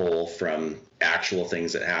do pull from actual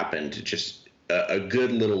things that happened. Just a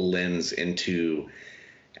good little lens into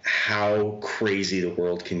how crazy the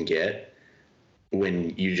world can get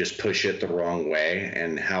when you just push it the wrong way,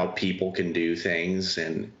 and how people can do things,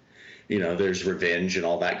 and there's revenge and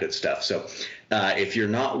all that good stuff. So if you're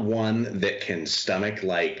not one that can stomach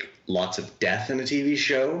like lots of death in a TV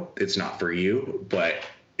show, it's not for you. But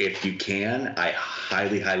if you can, I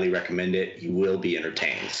highly recommend it. You will be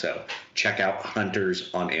entertained. So check out Hunters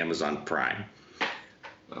on Amazon Prime.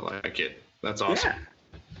 I like it. That's awesome.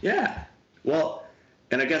 Yeah. Well,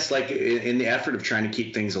 and I guess like in the effort of trying to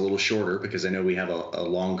keep things a little shorter, because I know we have a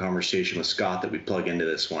long conversation with Scott that we plug into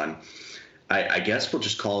this one, I guess we'll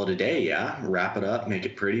just call it a day. Yeah. Wrap it up, make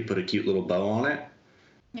it pretty, put a cute little bow on it.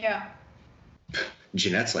 Yeah.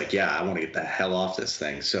 Jeanette's like, yeah, I want to get the hell off this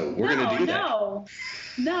thing. So we're going to do that.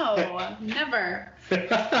 No, never.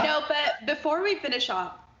 No, but before we finish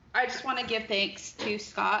off, I just want to give thanks to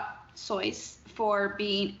Scott Soyce for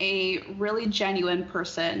being a really genuine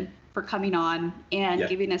person, for coming on and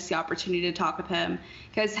giving us the opportunity to talk with him,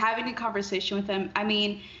 because having a conversation with him, I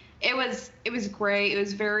mean, it was great. It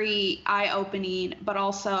was very eye-opening, but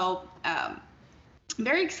also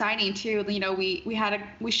very exciting too.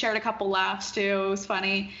 We shared a couple laughs too. It was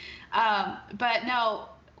funny. But no,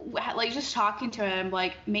 like just talking to him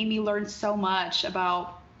made me learn so much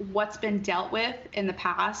about what's been dealt with in the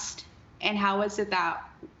past, and how is it that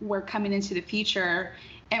we're coming into the future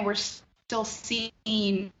and we're still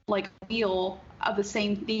seeing like a wheel of the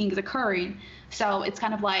same things occurring. So it's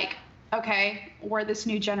kind of like, okay, we're this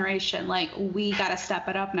new generation. Like, we got to step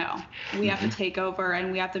it up now. We have to take over,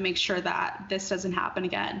 and we have to make sure that this doesn't happen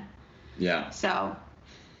again. Yeah. So.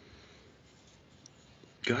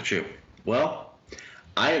 Got you. Well,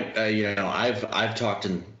 I've talked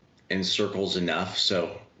in circles enough.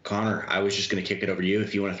 So, Connor, I was just going to kick it over to you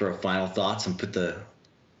if you want to throw final thoughts and put the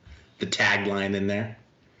tagline in there.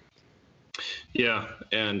 Yeah,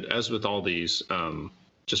 and as with all these,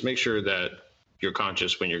 just make sure that you're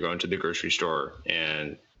conscious when you're going to the grocery store,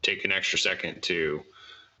 and take an extra second to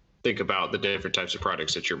think about the different types of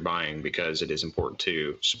products that you're buying, because it is important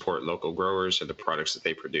to support local growers and the products that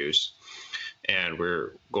they produce. And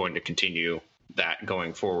we're going to continue that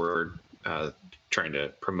going forward, trying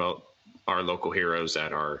to promote our local heroes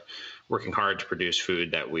that are working hard to produce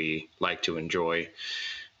food that we like to enjoy.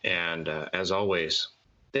 And as always,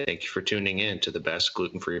 thank you for tuning in to the best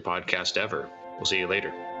gluten-free podcast ever. We'll see you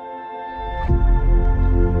later.